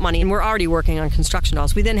get them that money, and we're already working on construction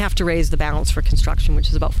dollars. We then have to raise the balance for construction, which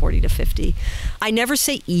is about 40 to 50. I never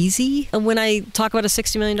say easy when I talk about a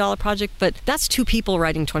 $60 million project, but that's 2 people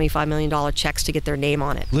writing $25 million checks to get their name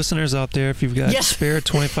on it. Listeners out there, if you've got spare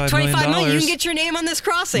 $25 million, you can get your name on this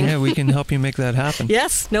crossing. Yeah, we can help you make that happen.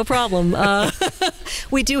 Yes, no problem.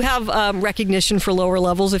 We do have recognition for lower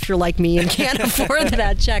levels if you're like me and can't afford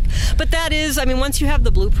that check. But that is, once you have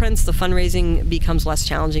the blueprints, the fundraising becomes less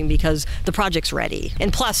challenging because the project's ready.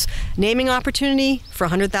 And plus, naming opportunity for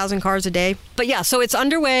 100,000 cars a day. But yeah, so it's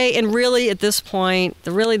underway, and really at this point,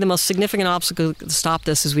 the most significant obstacle to stop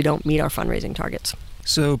this is we don't meet our fundraising targets.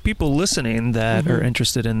 So people listening that are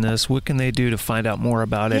interested in this, what can they do to find out more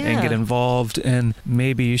about it and get involved? And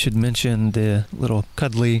maybe you should mention the little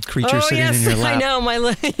cuddly creature sitting in your lap. I know,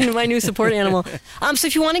 my new support animal. So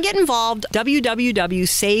if you want to get involved,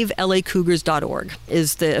 www.savelacougars.org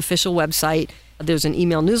is the official website. There's an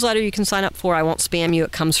email newsletter you can sign up for. I won't spam you.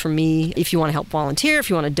 It comes from me. If you want to help volunteer, if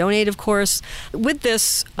you want to donate, of course. With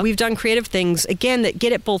this, we've done creative things, again, that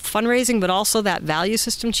get at both fundraising, but also that value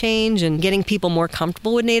system change and getting people more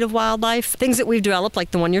comfortable with native wildlife. Things that we've developed, like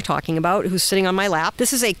the one you're talking about, who's sitting on my lap.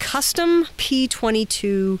 This is a custom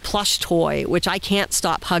P-22 plush toy, which I can't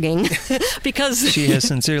stop hugging because... She has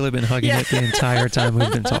sincerely been hugging it the entire time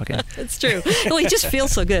we've been talking. It's true. Well, he just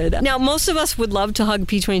feels so good. Now, most of us would love to hug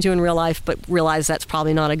P-22 in real life, but realize that's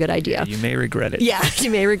probably not a good idea. Yeah, you may regret it. Yeah, you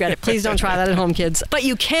may regret it. Please don't try that at home, kids. But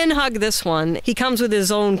you can hug this one. He comes with his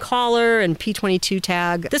own collar and P-22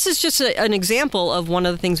 tag. This is just an example of one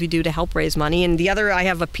of the things we do to help raise money. And the other, I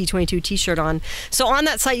have a P-22 t-shirt on. So on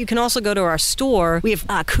that site, you can also go to our store. We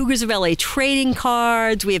have Cougars of LA trading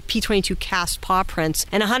cards. We have P-22 cast paw prints.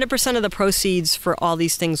 And 100% of the proceeds for all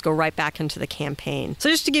these things go right back into the campaign. So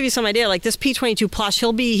just to give you some idea, like this P-22 plush,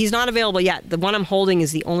 he's not available yet. The one I'm holding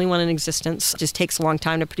is the only one in existence. Just takes a long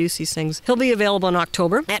time to produce these things. He'll be available in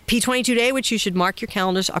October at P-22 Day, which you should mark your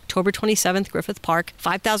calendars, October 27th, Griffith Park.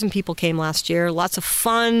 5,000 people came last year. Lots of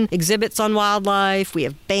fun exhibits on wildlife. We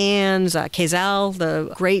have bands. Quezal,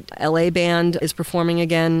 the great LA band, is performing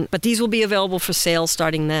again. But these will be available for sale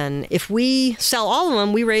starting then. If we sell all of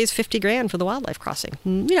them, we raise $50,000 for the wildlife crossing.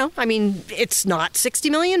 It's not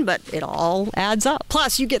 $60 million, but it all adds up.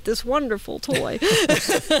 Plus, you get this wonderful toy.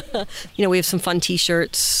 We have some fun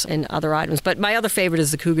t-shirts and other items. But my other favorite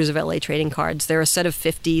is the Cougars of LA trading cards. They're a set of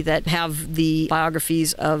 50 that have the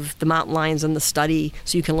biographies of the mountain lions and the study,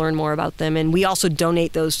 so you can learn more about them. And we also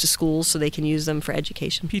donate those to schools so they can use them for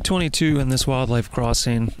education. P-22 and this wildlife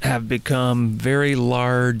crossing have become very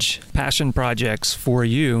large passion projects for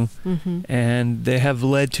you, and they have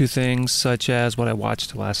led to things such as what I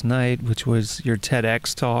watched last night, which was your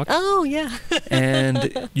TEDx talk. Oh, yeah.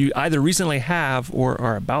 And you either recently have or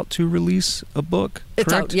are about to release a book.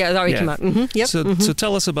 It's correct? out. Yeah, it already came out. Yep. So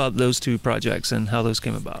tell us about those 2 projects and how those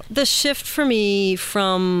came about. The shift for me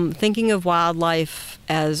from thinking of wildlife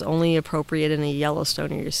as only appropriate in a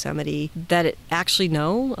Yellowstone or Yosemite, that it actually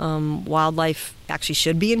wildlife actually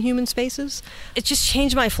should be in human spaces. It just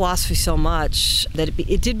changed my philosophy so much that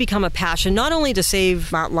it did become a passion, not only to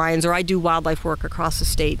save mountain lions, or I do wildlife work across the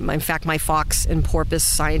state. In fact, my fox and porpoise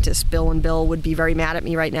scientists, Bill and Bill, would be very mad at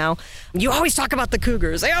me right now. You always talk about the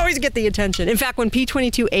cougars. They always get the attention. In fact, when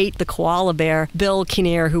P-22 ate the koala koala bear. Bill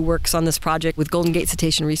Kinnear, who works on this project with Golden Gate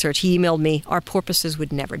Cetacean Research, he emailed me, our porpoises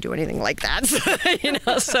would never do anything like that.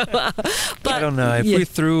 But I don't know. If we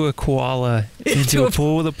threw a koala into a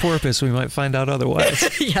pool with a porpoise, we might find out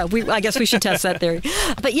otherwise. Yeah, I guess we should test that theory.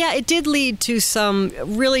 But yeah, it did lead to some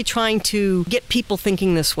really trying to get people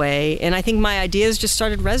thinking this way. And I think my ideas just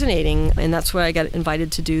started resonating. And that's where I got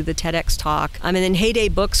invited to do the TEDx talk. And then Heyday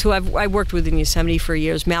Books, who I worked with in Yosemite for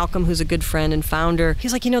years, Malcolm, who's a good friend and founder,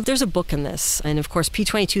 he's like, there's a book in this. And of course,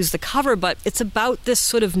 P22 is the cover, but it's about this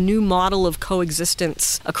sort of new model of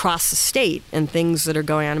coexistence across the state and things that are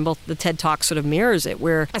going on. And both the TED Talk sort of mirrors it,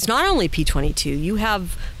 where it's not only P22, you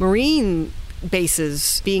have marine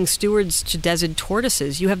bases being stewards to desert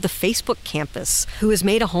tortoises. You have the Facebook campus, who has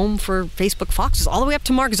made a home for Facebook foxes, all the way up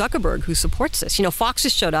to Mark Zuckerberg, who supports this.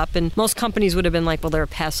 Foxes showed up, and most companies would have been like, well, they're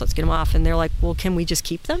pests, let's get them off. And they're like, well, can we just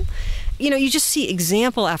keep them? You just see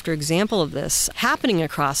example after example of this happening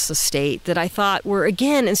across the state that I thought were,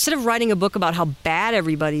 again, instead of writing a book about how bad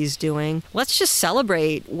everybody's doing, let's just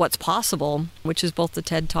celebrate what's possible, which is both the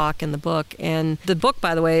TED Talk and the book. And the book,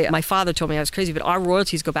 by the way, my father told me I was crazy, but our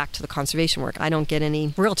royalties go back to the conservation work. I don't get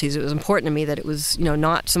any royalties. It was important to me that it was,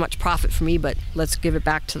 not so much profit for me, but let's give it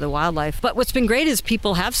back to the wildlife. But what's been great is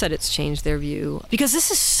people have said it's changed their view, because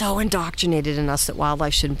this is so indoctrinated in us that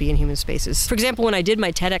wildlife shouldn't be in human spaces. For example, when I did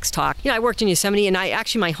my TEDx talk, I worked in Yosemite, and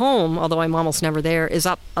my home, although I'm almost never there, is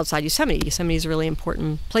up outside Yosemite. Yosemite is a really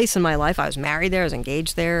important place in my life. I was married there, I was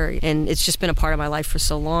engaged there, and it's just been a part of my life for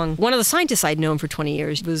so long. One of the scientists I'd known for 20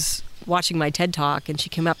 years was watching my TED Talk, and she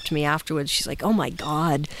came up to me afterwards. She's like, oh my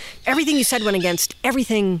God, everything you said went against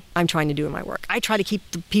everything I'm trying to do in my work. I try to keep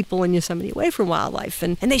the people in Yosemite away from wildlife,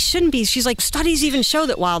 and they shouldn't be. She's like, studies even show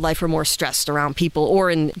that wildlife are more stressed around people or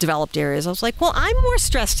in developed areas. I was like, well, I'm more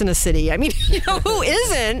stressed in a city. I mean, who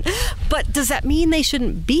isn't? But does that mean they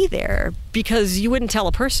shouldn't be there? Because you wouldn't tell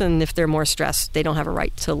a person if they're more stressed, they don't have a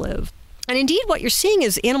right to live. And indeed, what you're seeing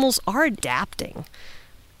is animals are adapting.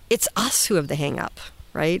 It's us who have the hang up.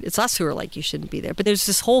 Right? It's us who are like, you shouldn't be there. But there's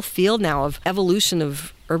this whole field now of evolution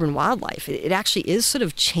of urban wildlife. It actually is sort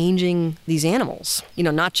of changing these animals,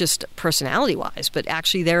 not just personality-wise, but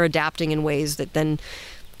actually they're adapting in ways that then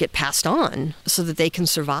get passed on so that they can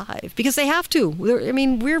survive. Because they have to.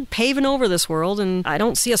 We're paving over this world, and I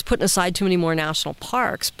don't see us putting aside too many more national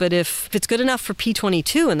parks. But if it's good enough for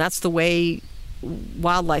P22, and that's the way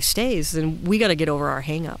wildlife stays, then we got to get over our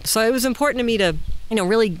hang-up. So it was important to me to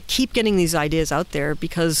really keep getting these ideas out there,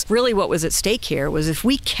 because really what was at stake here was if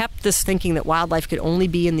we kept this thinking that wildlife could only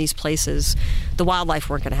be in these places, the wildlife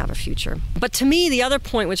weren't going to have a future. But to me, the other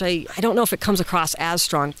point, which I don't know if it comes across as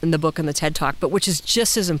strong in the book and the TED Talk, but which is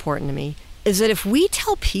just as important to me, is that if we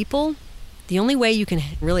tell people the only way you can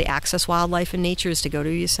really access wildlife and nature is to go to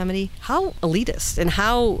Yosemite, how elitist and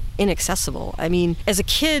how inaccessible. As a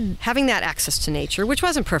kid, having that access to nature, which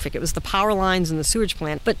wasn't perfect, it was the power lines and the sewage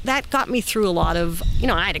plant, but that got me through a lot of,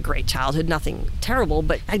 I had a great childhood, nothing terrible,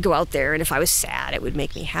 but I'd go out there, and if I was sad, it would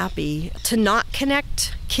make me happy. To not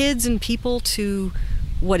connect kids and people to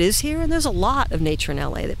what is here, and there's a lot of nature in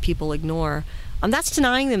LA that people ignore, that's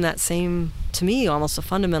denying them that same, to me, almost a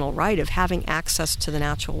fundamental right of having access to the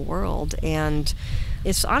natural world. And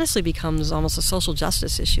it honestly becomes almost a social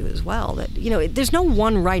justice issue as well, that, there's no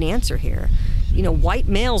one right answer here. White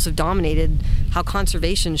males have dominated how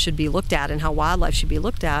conservation should be looked at and how wildlife should be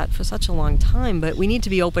looked at for such a long time, but we need to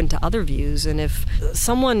be open to other views. And if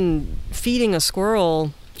someone feeding a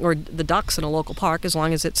squirrel or the ducks in a local park, as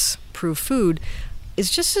long as it's approved food, is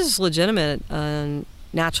just as legitimate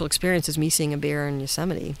natural experience as me seeing a bear in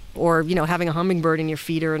Yosemite, or having a hummingbird in your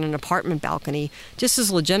feeder in an apartment balcony, just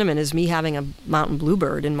as legitimate as me having a mountain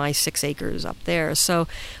bluebird in my 6 acres up there. So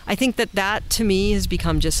I think that to me has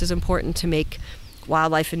become just as important, to make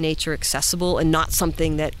wildlife and nature accessible, and not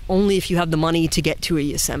something that only if you have the money to get to a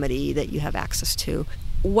Yosemite that you have access to.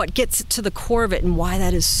 What gets to the core of it and why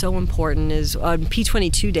that is so important is on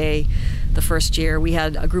P22 Day, the first year, we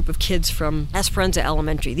had a group of kids from Esperanza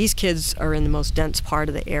Elementary. These kids are in the most dense part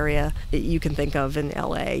of the area that you can think of in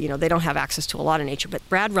LA. They don't have access to a lot of nature. But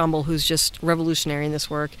Brad Rumble, who's just revolutionary in this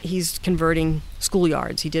work, he's converting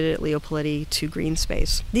schoolyards. He did it at Leo Politi to green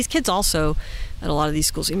space. These kids also, at a lot of these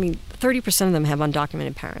schools, 30% of them have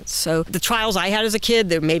undocumented parents. So the trials I had as a kid,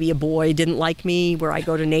 there maybe a boy didn't like me where I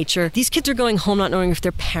go to nature. These kids are going home not knowing if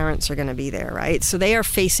their parents are going to be there, right? So they are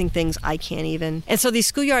facing things I can't even. And so these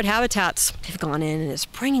schoolyard habitats have gone in, and it's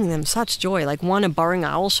bringing them such joy. Like a burrowing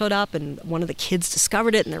owl showed up, and one of the kids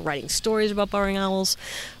discovered it, and they're writing stories about burrowing owls.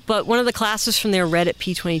 But one of the classes from there read at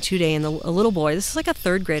P22 Day, and a little boy, this is like a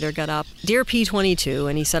third grader, got up, "Dear P22,"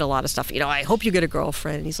 and he said a lot of stuff. I hope you get a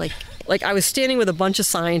girlfriend. And he's like I was standing with a bunch of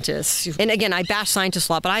scientists. And again, I bash scientists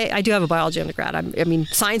a lot, but I do have a biology undergrad. I mean,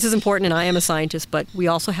 science is important, and I am a scientist, but we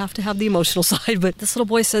also have to have the emotional side. But this little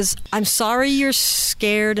boy says, "I'm sorry you're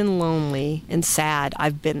scared and lonely and sad.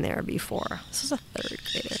 I've been there before." This is a third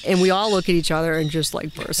grader. And we all look at each other and just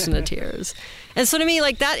burst into tears. And so to me,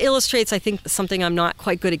 that illustrates, I think, something I'm not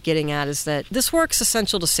quite good at getting at, is that this work's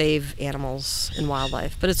essential to save animals and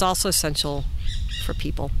wildlife, but it's also essential for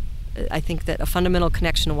people. I think that a fundamental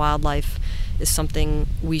connection to wildlife is something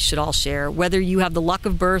we should all share, whether you have the luck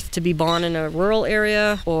of birth to be born in a rural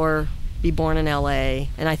area or be born in LA.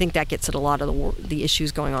 And I think that gets at a lot of the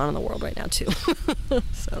issues going on in the world right now, too.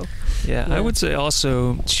 Yeah, I would say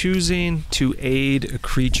also choosing to aid a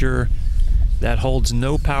creature that holds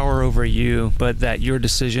no power over you, but that your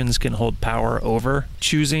decisions can hold power over.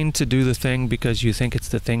 Choosing to do the thing because you think it's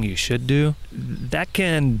the thing you should do, that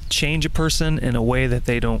can change a person in a way that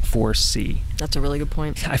they don't foresee. That's a really good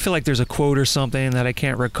point. I feel like there's a quote or something that I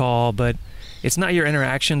can't recall, but it's not your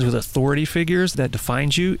interactions with authority figures that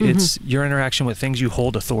defines you. Mm-hmm. It's your interaction with things you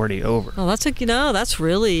hold authority over. Oh, that's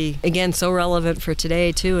really, again, so relevant for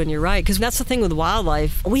today, too. And you're right, because that's the thing with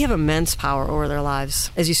wildlife. We have immense power over their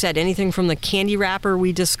lives. As you said, anything from the candy wrapper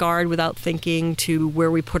we discard without thinking to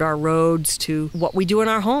where we put our roads to what we do in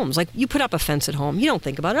our homes. Like, you put up a fence at home. You don't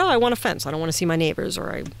think about, I want a fence. I don't want to see my neighbors,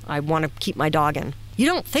 or I want to keep my dog in. You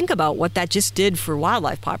don't think about what that just did for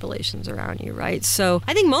wildlife populations around you, right? So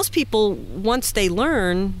I think most people, once they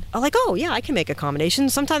learn, are like, oh, yeah, I can make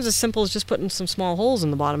accommodations. Sometimes as simple as just putting some small holes in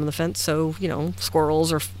the bottom of the fence so,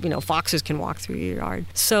 squirrels or, foxes can walk through your yard.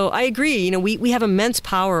 So I agree. We have immense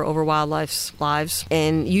power over wildlife's lives,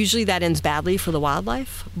 and usually that ends badly for the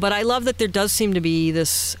wildlife. But I love that there does seem to be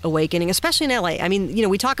this awakening, especially in LA. I mean,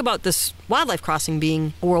 we talk about this wildlife crossing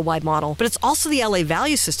being a worldwide model, but it's also the LA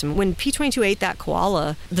value system. When P22 ate that koala,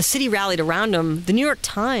 the city rallied around him. The New York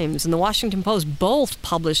Times and the Washington Post both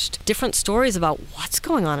published different stories about what's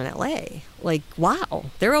going on in LA. Like, wow,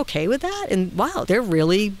 they're okay with that? And wow, they're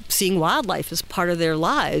really seeing wildlife as part of their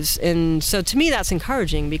lives. And so to me, that's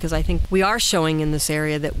encouraging, because I think we are showing in this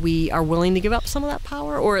area that we are willing to give up some of that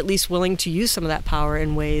power, or at least willing to use some of that power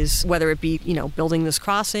in ways, whether it be, building this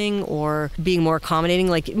crossing or being more accommodating.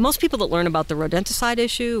 Like, most people that learn about the rodenticide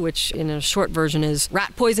issue, which in a short version is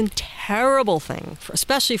rat poison, terrible thing,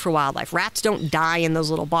 especially for wildlife. Rats don't die in those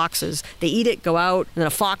little boxes. They eat it, go out, and then a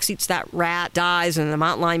fox eats that rat, dies, and the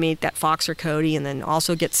mountain lion ate that fox or coyote, and then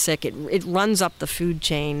also gets sick. It runs up the food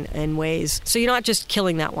chain in ways. So you're not just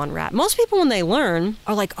killing that one rat. Most people, when they learn,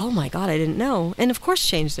 are like, oh my God, I didn't know. And of course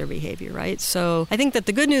change their behavior, right? So I think that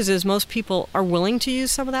the good news is most people are willing to use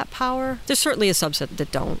some of that power. There's certainly a subset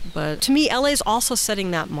that don't. But to me, LA is also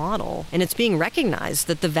setting that model, and it's being recognized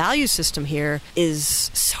that the value system here is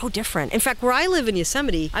so different. In fact, where I live in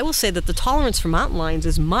Yosemite, I will say that the tolerance for mountain lions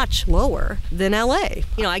is much lower than LA.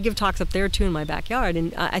 I give talks up there too in my backyard,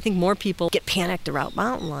 and I think more people get panicked about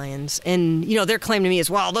mountain lions. And, their claim to me is,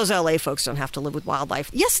 well, those LA folks don't have to live with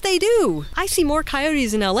wildlife. Yes, they do. I see more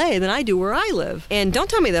coyotes in LA than I do where I live. And don't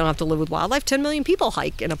tell me they don't have to live with wildlife. 10 million people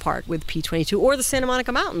hike in a park with P22, or the Santa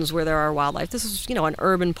Monica Mountains where there are wildlife. This is, an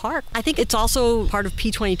urban park. I think it's also part of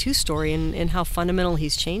P22's story and how fundamental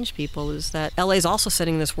he's changed people, is that LA is also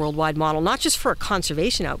setting this worldwide model, not just for a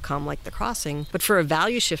conservation outcome like the crossing, but for a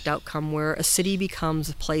value shift outcome where a city becomes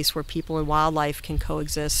a place where people and wildlife can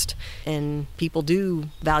coexist, and people do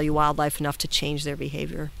value wildlife enough to change their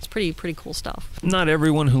behavior. It's pretty cool stuff. Not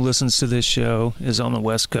everyone who listens to this show is on the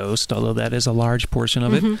West Coast, although that is a large portion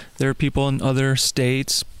of it. There are people in other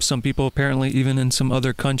states, some people apparently even in some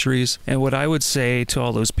other countries. And what I would say to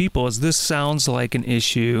all those people is, this sounds like an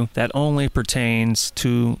issue that only pertains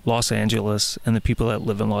to Los Angeles and the people that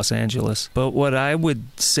live in Los Angeles. But what I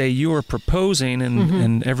would say you are proposing,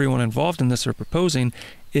 and everyone involved in this are proposing,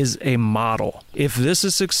 is a model. If this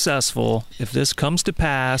is successful, if this comes to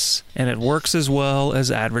pass and it works as well as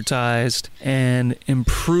advertised and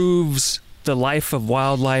improves the life of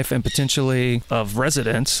wildlife and potentially of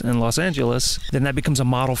residents in Los Angeles, then that becomes a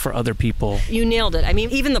model for other people. You nailed it. I mean,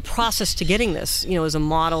 even the process to getting this, is a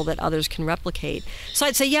model that others can replicate. So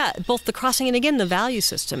I'd say, yeah, both the crossing and, again, the value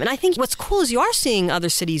system. And I think what's cool is you are seeing other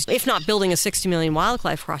cities, if not building a 60 million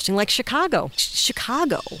wildlife crossing, like Chicago.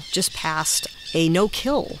 Chicago just passed a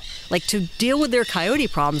no-kill. Like, to deal with their coyote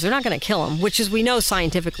problems, they're not going to kill them, which, as we know,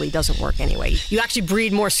 scientifically doesn't work anyway. You actually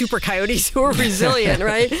breed more super coyotes who are resilient,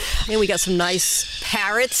 right? And we got some nice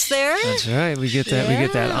parrots there. That's right. We get that. Yeah. We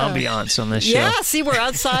get that ambiance on this show. Yeah. See, we're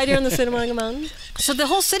outside here in the Santa Monica Mountains. So the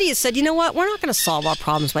whole city has said, you know what? We're not going to solve our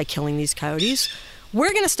problems by killing these coyotes.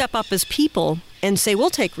 we're going to step up as people and say we'll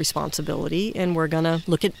take responsibility and we're going to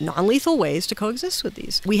look at non-lethal ways to coexist with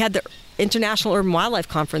these. We had the International Urban Wildlife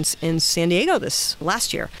Conference in San Diego this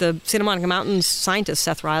last year. The Santa Monica Mountains scientist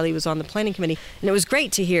Seth Riley was on the planning committee, and it was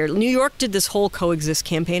great to hear. New York did this whole coexist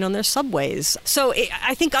campaign on their subways. So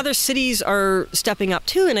I think other cities are stepping up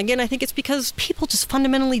too, and again, I think it's because people just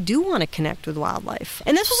fundamentally do want to connect with wildlife.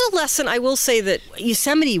 And this was a lesson I will say that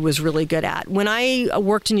Yosemite was really good at. When I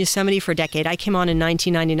worked in Yosemite for a decade, I came on in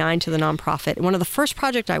 1999 to the nonprofit. One of the first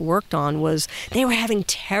projects I worked on was they were having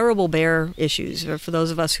terrible bear issues. For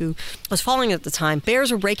those of us who was following at the time,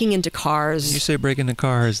 bears were breaking into cars. When you say break into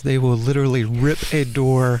cars, they will literally rip a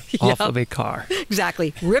door off of a car.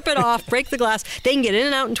 Exactly. Rip it off, break the glass. They can get in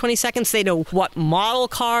and out in 20 seconds. They know what model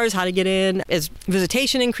cars, how to get in. As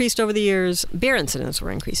visitation increased over the years, bear incidents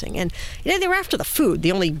were increasing. And they were after the food.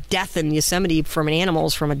 The only death in Yosemite from an animal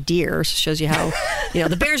is from a deer. Shows you how,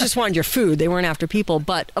 the bears just wanted your food. They weren't after people.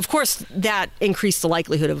 But of course, that increased the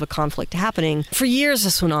likelihood of a conflict happening. For years,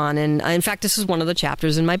 this went on. And in fact, this is one of the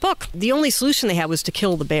chapters in my book. The only solution they had was to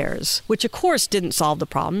kill the bears, which of course didn't solve the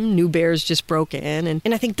problem. New bears just broke in.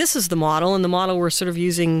 And I think this is the model, and the model we're sort of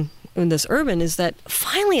using in this urban is that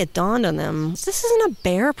finally it dawned on them, this isn't a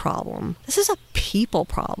bear problem. This is a people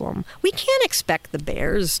problem. We can't expect the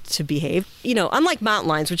bears to behave. Unlike mountain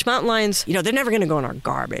lions, which mountain lions, they're never going to go in our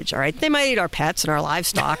garbage, all right? They might eat our pets and our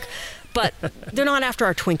livestock. But they're not after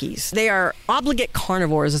our Twinkies. They are obligate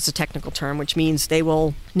carnivores, it's a technical term, which means they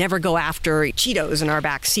will never go after Cheetos in our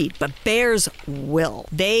back seat. But bears will.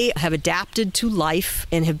 They have adapted to life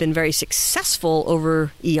and have been very successful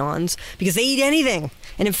over eons because they eat anything.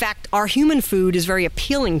 And in fact, our human food is very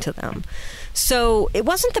appealing to them. So it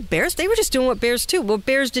wasn't the bears. They were just doing what bears do. What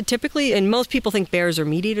bears did typically, and most people think bears are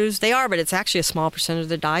meat eaters. They are, but it's actually a small percentage of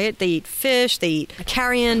their diet. They eat fish, they eat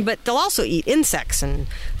carrion, but they'll also eat insects and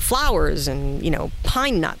flowers and,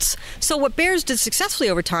 pine nuts. So what bears did successfully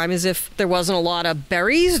over time is if there wasn't a lot of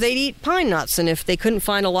berries, they'd eat pine nuts. And if they couldn't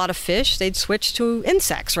find a lot of fish, they'd switch to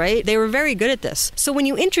insects, right? They were very good at this. So when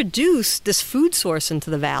you introduce this food source into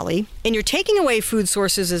the valley, and you're taking away food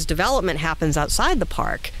sources as development happens outside the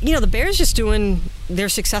park, the bears just doing their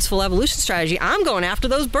successful evolution strategy. I'm going after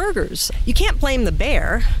those burgers. You can't blame the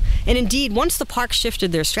bear. And indeed, once the park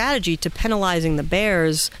shifted their strategy to penalizing the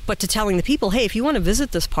bears, but to telling the people, hey, if you want to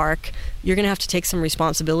visit this park, you're going to have to take some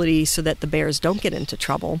responsibility so that the bears don't get into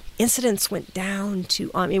trouble. Incidents went down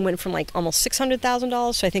to, it went from like almost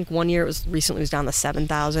 $600,000. So I think one year recently was down to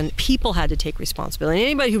 $7,000. People had to take responsibility. And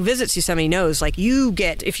anybody who visits Yosemite knows,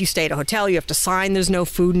 if you stay at a hotel, you have to sign there's no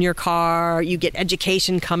food in your car. You get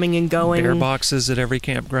education coming and going. Bear boxes at every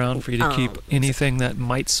campground for you to keep anything that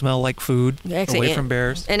might smell like food away from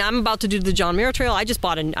bears. And I'm about to do the John Muir Trail. I just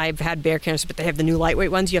bought I've had bear canisters, but they have the new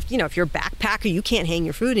lightweight ones. You have, if you're a backpacker, you can't hang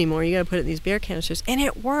your food anymore. You got to put it in these bear canisters. And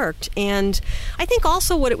it worked. And I think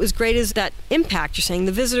also what it was great is that impact. You're saying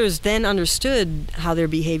the visitors then understood how their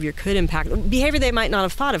behavior could impact behavior they might not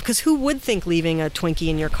have thought of. Because who would think leaving a Twinkie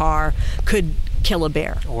in your car could kill a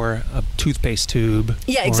bear? Or a toothpaste tube.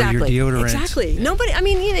 Yeah, exactly. Or your deodorant. Exactly. Nobody,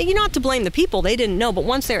 you're not to blame the people. They didn't know. But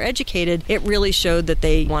once they're educated, it really showed that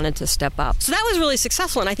they wanted to step up. So that was really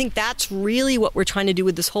successful. And I think that's really what we're trying to do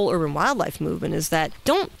with this whole urban wildlife movement is that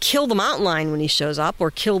don't kill the mountain lion when he shows up or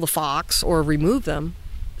kill the fox or remove them.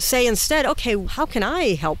 Say instead, okay, how can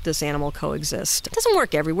I help this animal coexist? It doesn't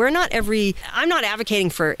work everywhere. I'm not advocating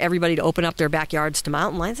for everybody to open up their backyards to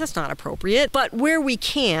mountain lions. That's not appropriate. But where we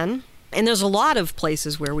can, and there's a lot of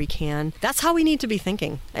places where we can, that's how we need to be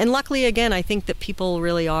thinking. And luckily, again, I think that people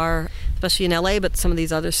really are, especially in LA, but some of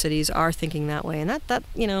these other cities are thinking that way. And that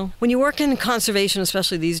when you work in conservation,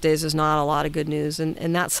 especially these days, there's not a lot of good news.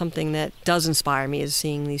 And that's something that does inspire me is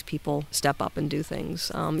seeing these people step up and do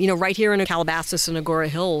things. Right here in Calabasas and Agora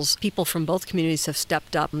Hills, people from both communities have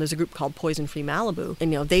stepped up. And there's a group called Poison Free Malibu.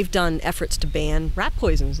 And, they've done efforts to ban rat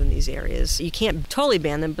poisons in these areas. You can't totally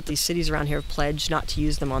ban them, but these cities around here have pledged not to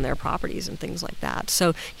use them on their properties and things like that.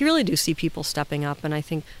 So you really do see people stepping up. And I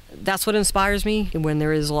think that's what inspires me when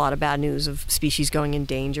there is a lot of bad news of species going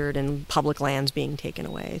endangered and public lands being taken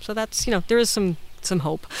away. So that's, there is some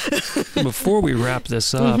hope. Before we wrap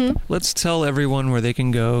this up, let's tell everyone where they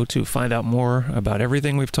can go to find out more about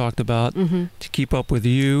everything we've talked about, to keep up with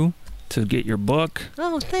you to get your book.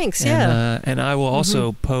 Oh, thanks. Yeah. And I will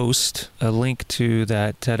also post a link to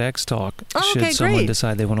that TEDx talk should someone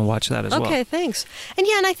decide they want to watch that as well. Okay, thanks. And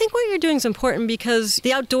I think what you're doing is important because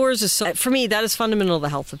the outdoors is so, for me, that is fundamental to the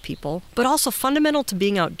health of people, but also fundamental to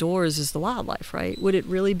being outdoors is the wildlife, right? Would it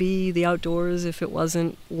really be the outdoors if it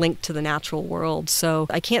wasn't linked to the natural world? So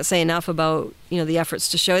I can't say enough about, the efforts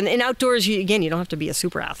to show. And outdoors, you don't have to be a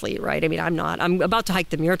super athlete, right? I mean, I'm not. I'm about to hike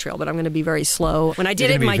the Muir Trail, but I'm going to be very slow. When I did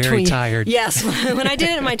it in my 20s, tired. Yes, when I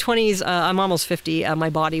did it in my 20s, I'm almost 50. My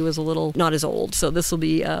body was a little not as old, so this will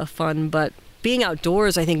be fun. But being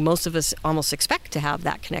outdoors, I think most of us almost expect to have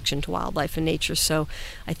that connection to wildlife and nature. So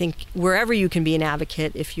I think wherever you can be an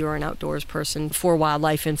advocate, if you're an outdoors person for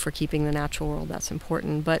wildlife and for keeping the natural world, that's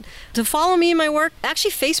important. But to follow me in my work,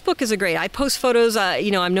 actually Facebook is a great. I post photos.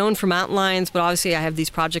 I'm known for mountain lions, but obviously I have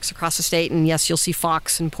these projects across the state. And yes, you'll see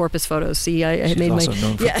fox and porpoise photos. See, She's made also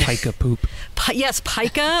known for pika poop. Yes,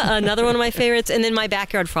 pika, another one of my favorites. And then my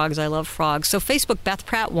backyard frogs. I love frogs. So Facebook, Beth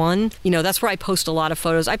Pratt 1, that's where I post a lot of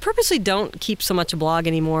photos. I purposely don't keep so much a blog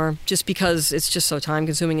anymore just because it's just so time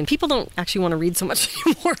consuming and people don't actually want to read so much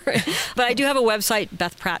anymore. But I do have a website,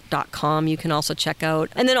 bethpratt.com, you can also check out.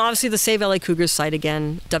 And then obviously the Save LA Cougars site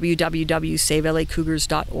again,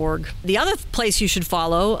 www.savelacougars.org. The other place you should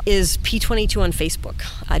follow is P22 on Facebook.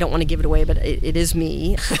 I don't want to give it away, but it is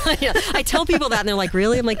me. I tell people that and they're like,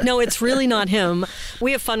 really? I'm like, no, it's really not him.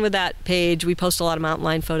 We have fun with that page. We post a lot of mountain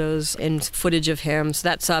lion photos and footage of him. So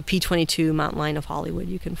that's P22 Mountain Lion of Hollywood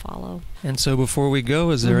you can follow. And so before we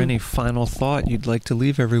go, is there any final thought you'd like to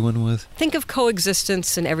leave everyone with? Think of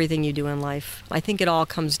coexistence in everything you do in life. I think it all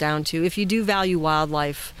comes down to, if you do value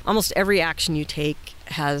wildlife, almost every action you take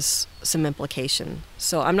has some implication.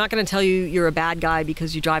 So I'm not going to tell you you're a bad guy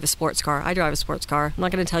because you drive a sports car. I drive a sports car. I'm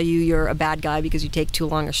not going to tell you you're a bad guy because you take too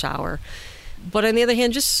long a shower. But on the other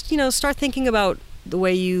hand, just, start thinking about the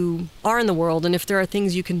way you are in the world and if there are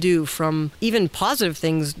things you can do, from even positive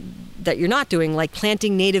things that you're not doing, like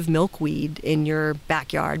planting native milkweed in your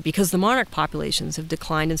backyard, because the monarch populations have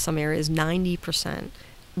declined in some areas 90%.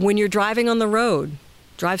 When you're driving on the road,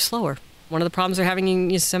 drive slower. One of the problems they're having in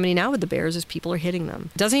Yosemite now with the bears is people are hitting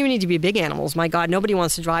them. It doesn't even need to be big animals. My God, nobody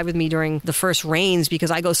wants to drive with me during the first rains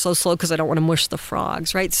because I go so slow because I don't want to mush the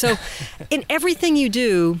frogs, right? So in everything you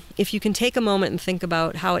do, if you can take a moment and think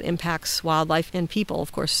about how it impacts wildlife and people,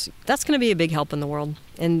 of course, that's going to be a big help in the world.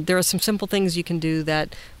 And there are some simple things you can do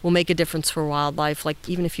that will make a difference for wildlife, like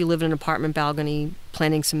even if you live in an apartment balcony,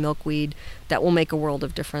 planting some milkweed, that will make a world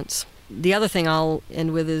of difference. The other thing I'll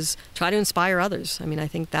end with is try to inspire others. I mean, I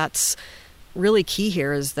think that's really key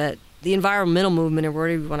here, is that the environmental movement, or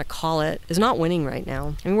whatever you want to call it, is not winning right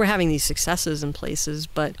now. I mean, we're having these successes in places,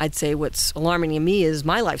 but I'd say what's alarming to me is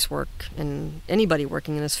my life's work, and anybody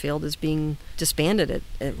working in this field, is being disbanded at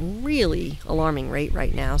a really alarming rate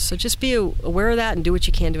right now. So just be aware of that and do what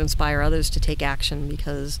you can to inspire others to take action,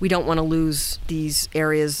 because we don't want to lose these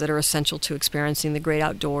areas that are essential to experiencing the great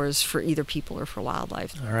outdoors for either people or for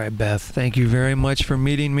wildlife. All right, Beth, thank you very much for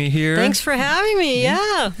meeting me here. Thanks for having me.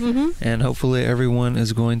 Yeah. And hopefully everyone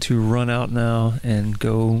is going to run out now and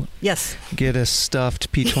go get a stuffed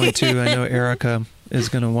P22. I know Erica is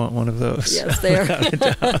going to want one of those. Yes, they are.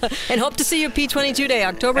 And hope to see you P22 Day,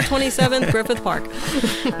 October 27th, Griffith Park.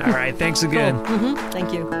 All right, thanks again. Cool.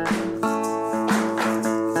 Thank you.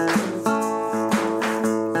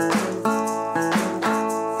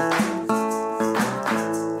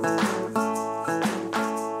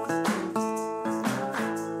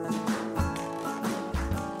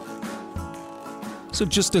 So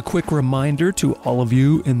just a quick reminder to all of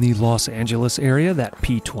you in the Los Angeles area that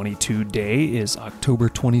P22 Day is October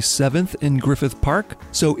 27th in Griffith Park.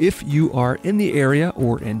 So if you are in the area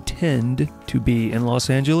or intend to be in Los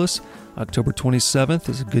Angeles, October 27th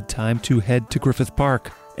is a good time to head to Griffith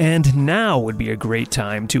Park. And now would be a great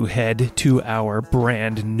time to head to our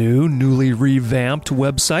brand new, newly revamped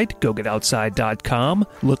website, gogetoutside.com.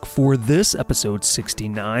 Look for this, episode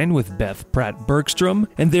 69 with Beth Pratt-Bergstrom,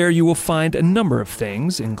 and there you will find a number of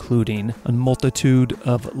things, including a multitude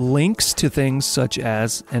of links to things such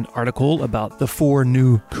as an article about the 4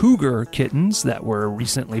 new cougar kittens that were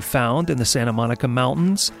recently found in the Santa Monica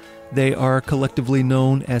Mountains. They are collectively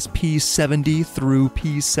known as P70 through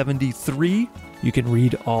P73. You can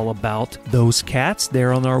read all about those cats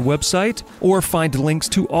there on our website, or find links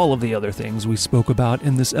to all of the other things we spoke about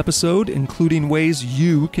in this episode, including ways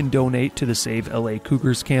you can donate to the Save LA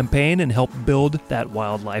Cougars campaign and help build that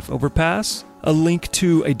wildlife overpass. a link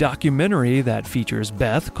to a documentary that features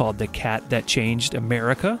Beth called The Cat That Changed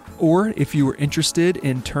America, or if you were interested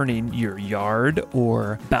in turning your yard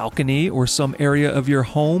or balcony or some area of your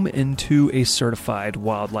home into a certified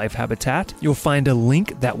wildlife habitat, you'll find a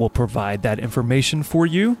link that will provide that information for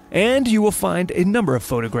you, and you will find a number of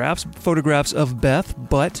photographs of Beth,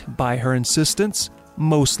 but by her insistence,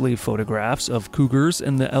 mostly photographs of cougars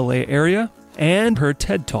in the LA area, and her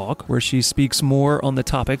TED Talk, where she speaks more on the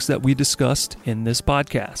topics that we discussed in this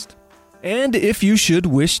podcast. And if you should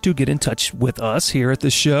wish to get in touch with us here at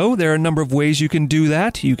the show, there are a number of ways you can do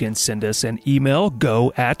that. You can send us an email,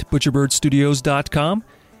 go@butcherbirdstudios.com.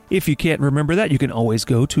 If you can't remember that, you can always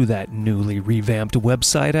go to that newly revamped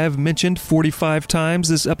website I've mentioned 45 times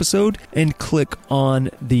this episode and click on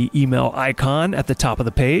the email icon at the top of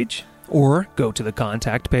the page, or go to the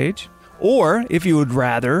contact page. Or if you would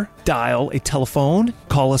rather dial a telephone,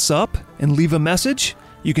 call us up, and leave a message,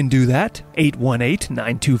 you can do that,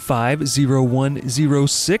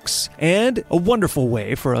 818-925-0106. And a wonderful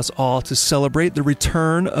way for us all to celebrate the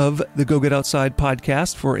return of the Go Get Outside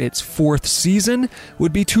podcast for its 4th season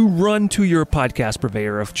would be to run to your podcast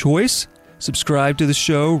purveyor of choice, subscribe to the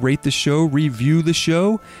show, rate the show, review the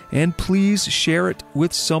show, and please share it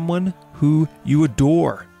with someone who you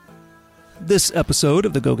adore. This episode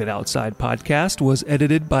of the Go Get Outside podcast was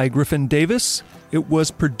edited by Griffin Davis. It was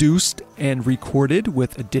produced and recorded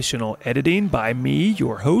with additional editing by me,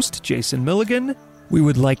 your host, Jason Milligan. We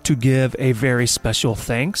would like to give a very special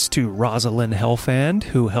thanks to Rosalind Helfand,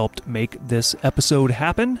 who helped make this episode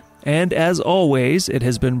happen. And as always, it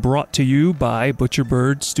has been brought to you by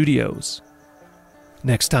Butcherbird Studios.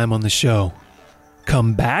 Next time on the show,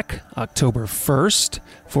 come back October 1st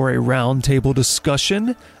for a roundtable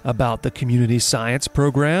discussion about the Community Science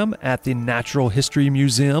Program at the Natural History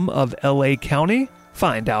Museum of LA County.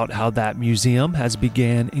 Find out how that museum has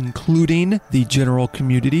began including the general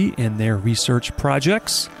community in their research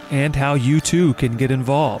projects and how you too can get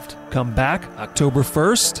involved. Come back October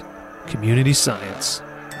 1st, Community Science.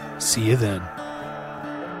 See you then.